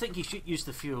 I do think he should use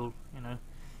the fuel,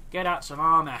 get out some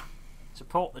armour,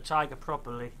 support the Tiger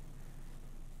properly,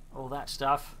 all that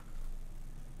stuff.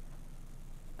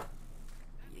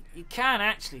 You can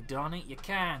actually, Donnie, you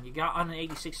can. You got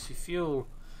 186 fuel,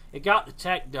 you got the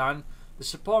tech done, the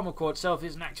support core itself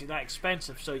isn't actually that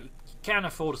expensive, so you can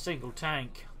afford a single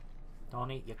tank.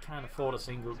 Donnie, you can afford a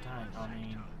single tank. I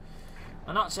mean,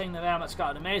 I'm not saying that Helmet's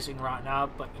got an amazing right now,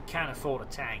 but you can afford a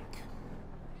tank.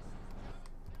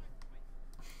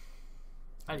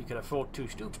 And you could afford 2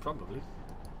 Stooks, probably.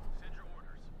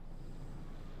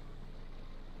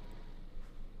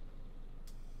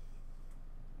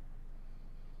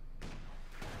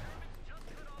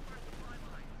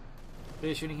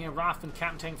 They're shooting here, Raft and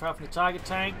Captain Tank for the Tiger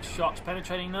tank. Shots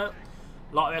penetrating though.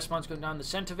 A lot of S-mons going down the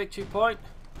center victory point.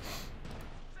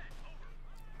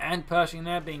 And Pershing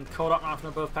there being caught up after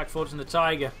both pack forwards in the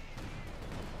Tiger.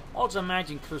 Also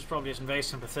imagine Cruzz probably isn't very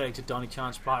sympathetic to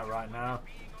Donniechan's plight right now.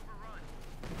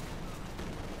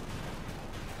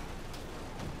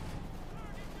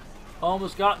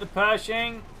 Almost got the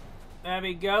Pershing. There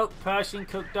we go. Pershing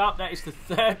cooked up. That is the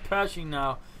 3rd Pershing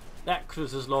now that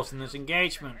Cruzz has lost in this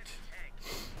engagement.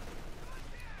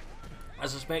 I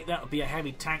suspect that would be a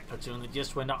heavy tank platoon that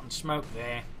just went up in smoke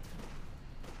there.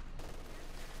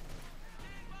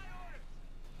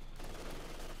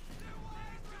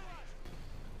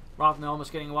 Rather than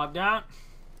almost getting wiped out.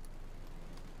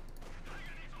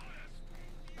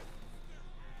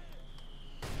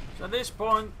 So at this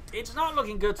point, it's not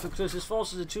looking good for Cruzz. His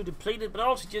forces are too depleted, but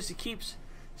also just he keeps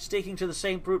sticking to the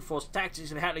same brute force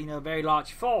tactics of handling a very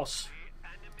large force,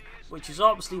 which is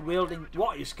obviously wielding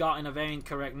what he's got in a very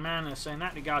incorrect manner. So in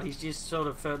that regard, he's just sort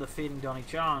of further feeding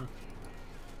Donniechan.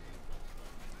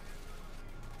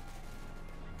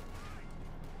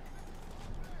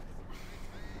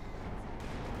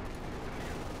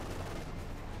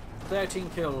 "13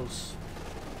 kills.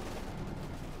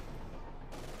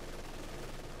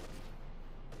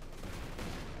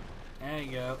 There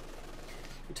you go.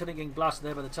 Lieutenant getting blasted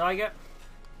there by the Tiger.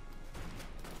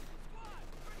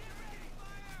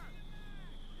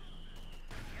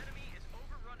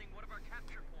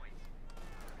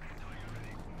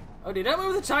 Oh, you don't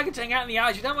move the Tiger tank out in the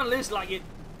eyes. You don't want to lose like it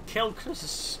killed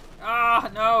Cruzz. Ah,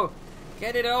 no.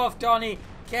 Get it off, Donnie.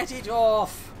 Get it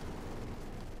off.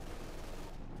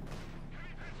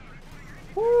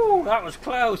 Woo, that was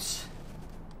close.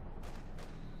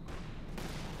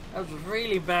 That was a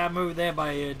really bad move there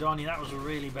by Donnie. That was a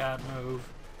really bad move.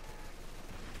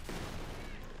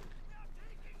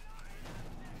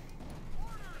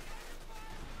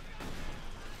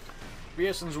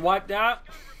 Rierson's wiped out.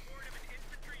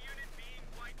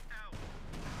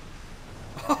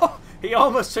 He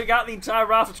almost took out the entire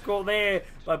rifle squad there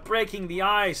by breaking the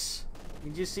ice. You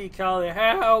can just see Carl there.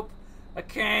 Help! I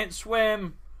can't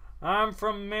swim. I'm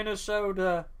from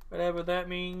Minnesota. whatever that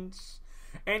means.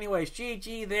 Anyways,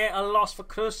 GG there, a loss for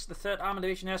Cruzz. The 3rd Armored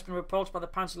Division has been repulsed by the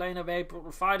Panzerleiner. Very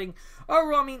brutal fighting.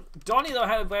 Overall, I mean, Donnie though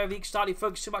had a very weak start. He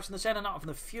focused too much on the centre, not on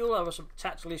the fuel. There were some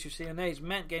tactical issues here and there. His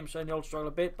meant game showing the old struggle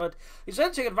a bit, but he's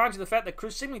then taking advantage of the fact that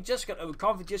Cruzz seemingly just got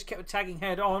overconfident, just kept attacking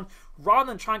head on, rather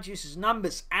than trying to use his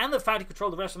numbers and the fact he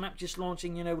controlled the rest of the map, just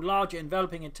launching, you know, larger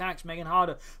enveloping attacks, making it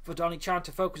harder for Donniechan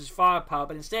to focus his firepower.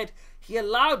 But instead, he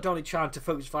allowed Donniechan to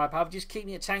focus his firepower, just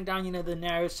keeping it tanked down, you know, the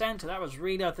narrow centre. That was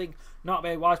really, I think, not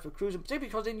very wise for Cruzz, and particularly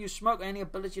because they didn't use smoke or any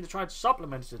ability to try to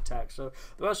supplement his attack. So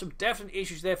there were some definite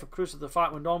issues there for Cruzz as the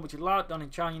fight went on, which allowed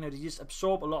Donniechan, you know, to just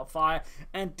absorb a lot of fire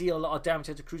and deal a lot of damage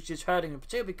to Cruzz, just hurting him,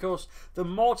 particularly because the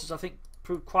mortars, I think,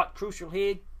 proved quite crucial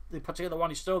here. The particular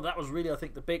one he stole, that was really, I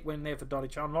think, the big win there for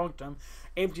Donniechan long term.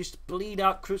 Able to just bleed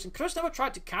out Cruzz, and Cruzz never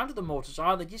tried to counter the mortars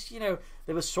either. Just, you know,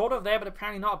 they were sort of there, but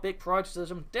apparently not a big priority. So there's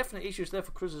some definite issues there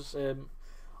for Cruzz's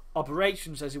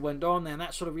operations as he went on there, and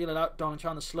that sort of really allowed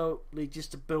Donniechan to slowly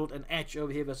just to build an edge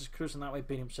over here versus Cruzz, and that way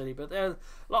beat him silly. But there are a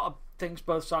lot of things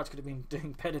both sides could have been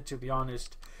doing better, to be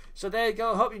honest. So there you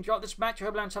go. I hope you enjoyed this match. I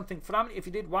hope you learned something from it. If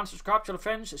you did, one, subscribe to your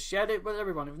friends, share it with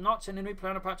everyone. If not, send a new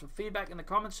plan apart some feedback in the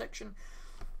comment section.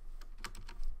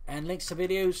 And links to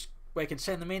videos where you can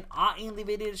send them in are in the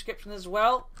video description as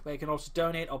well, where you can also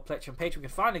donate or pledge on Patreon. You can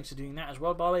find links to doing that as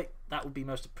well, by the way. That would be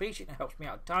most appreciated. It helps me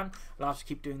out a ton. I'll have to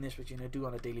keep doing this, which, you know, do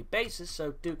on a daily basis,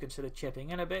 so do consider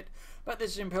chipping in a bit. But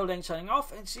this is Imperial Dane signing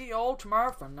off, and see you all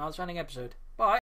tomorrow for another signing episode. Bye.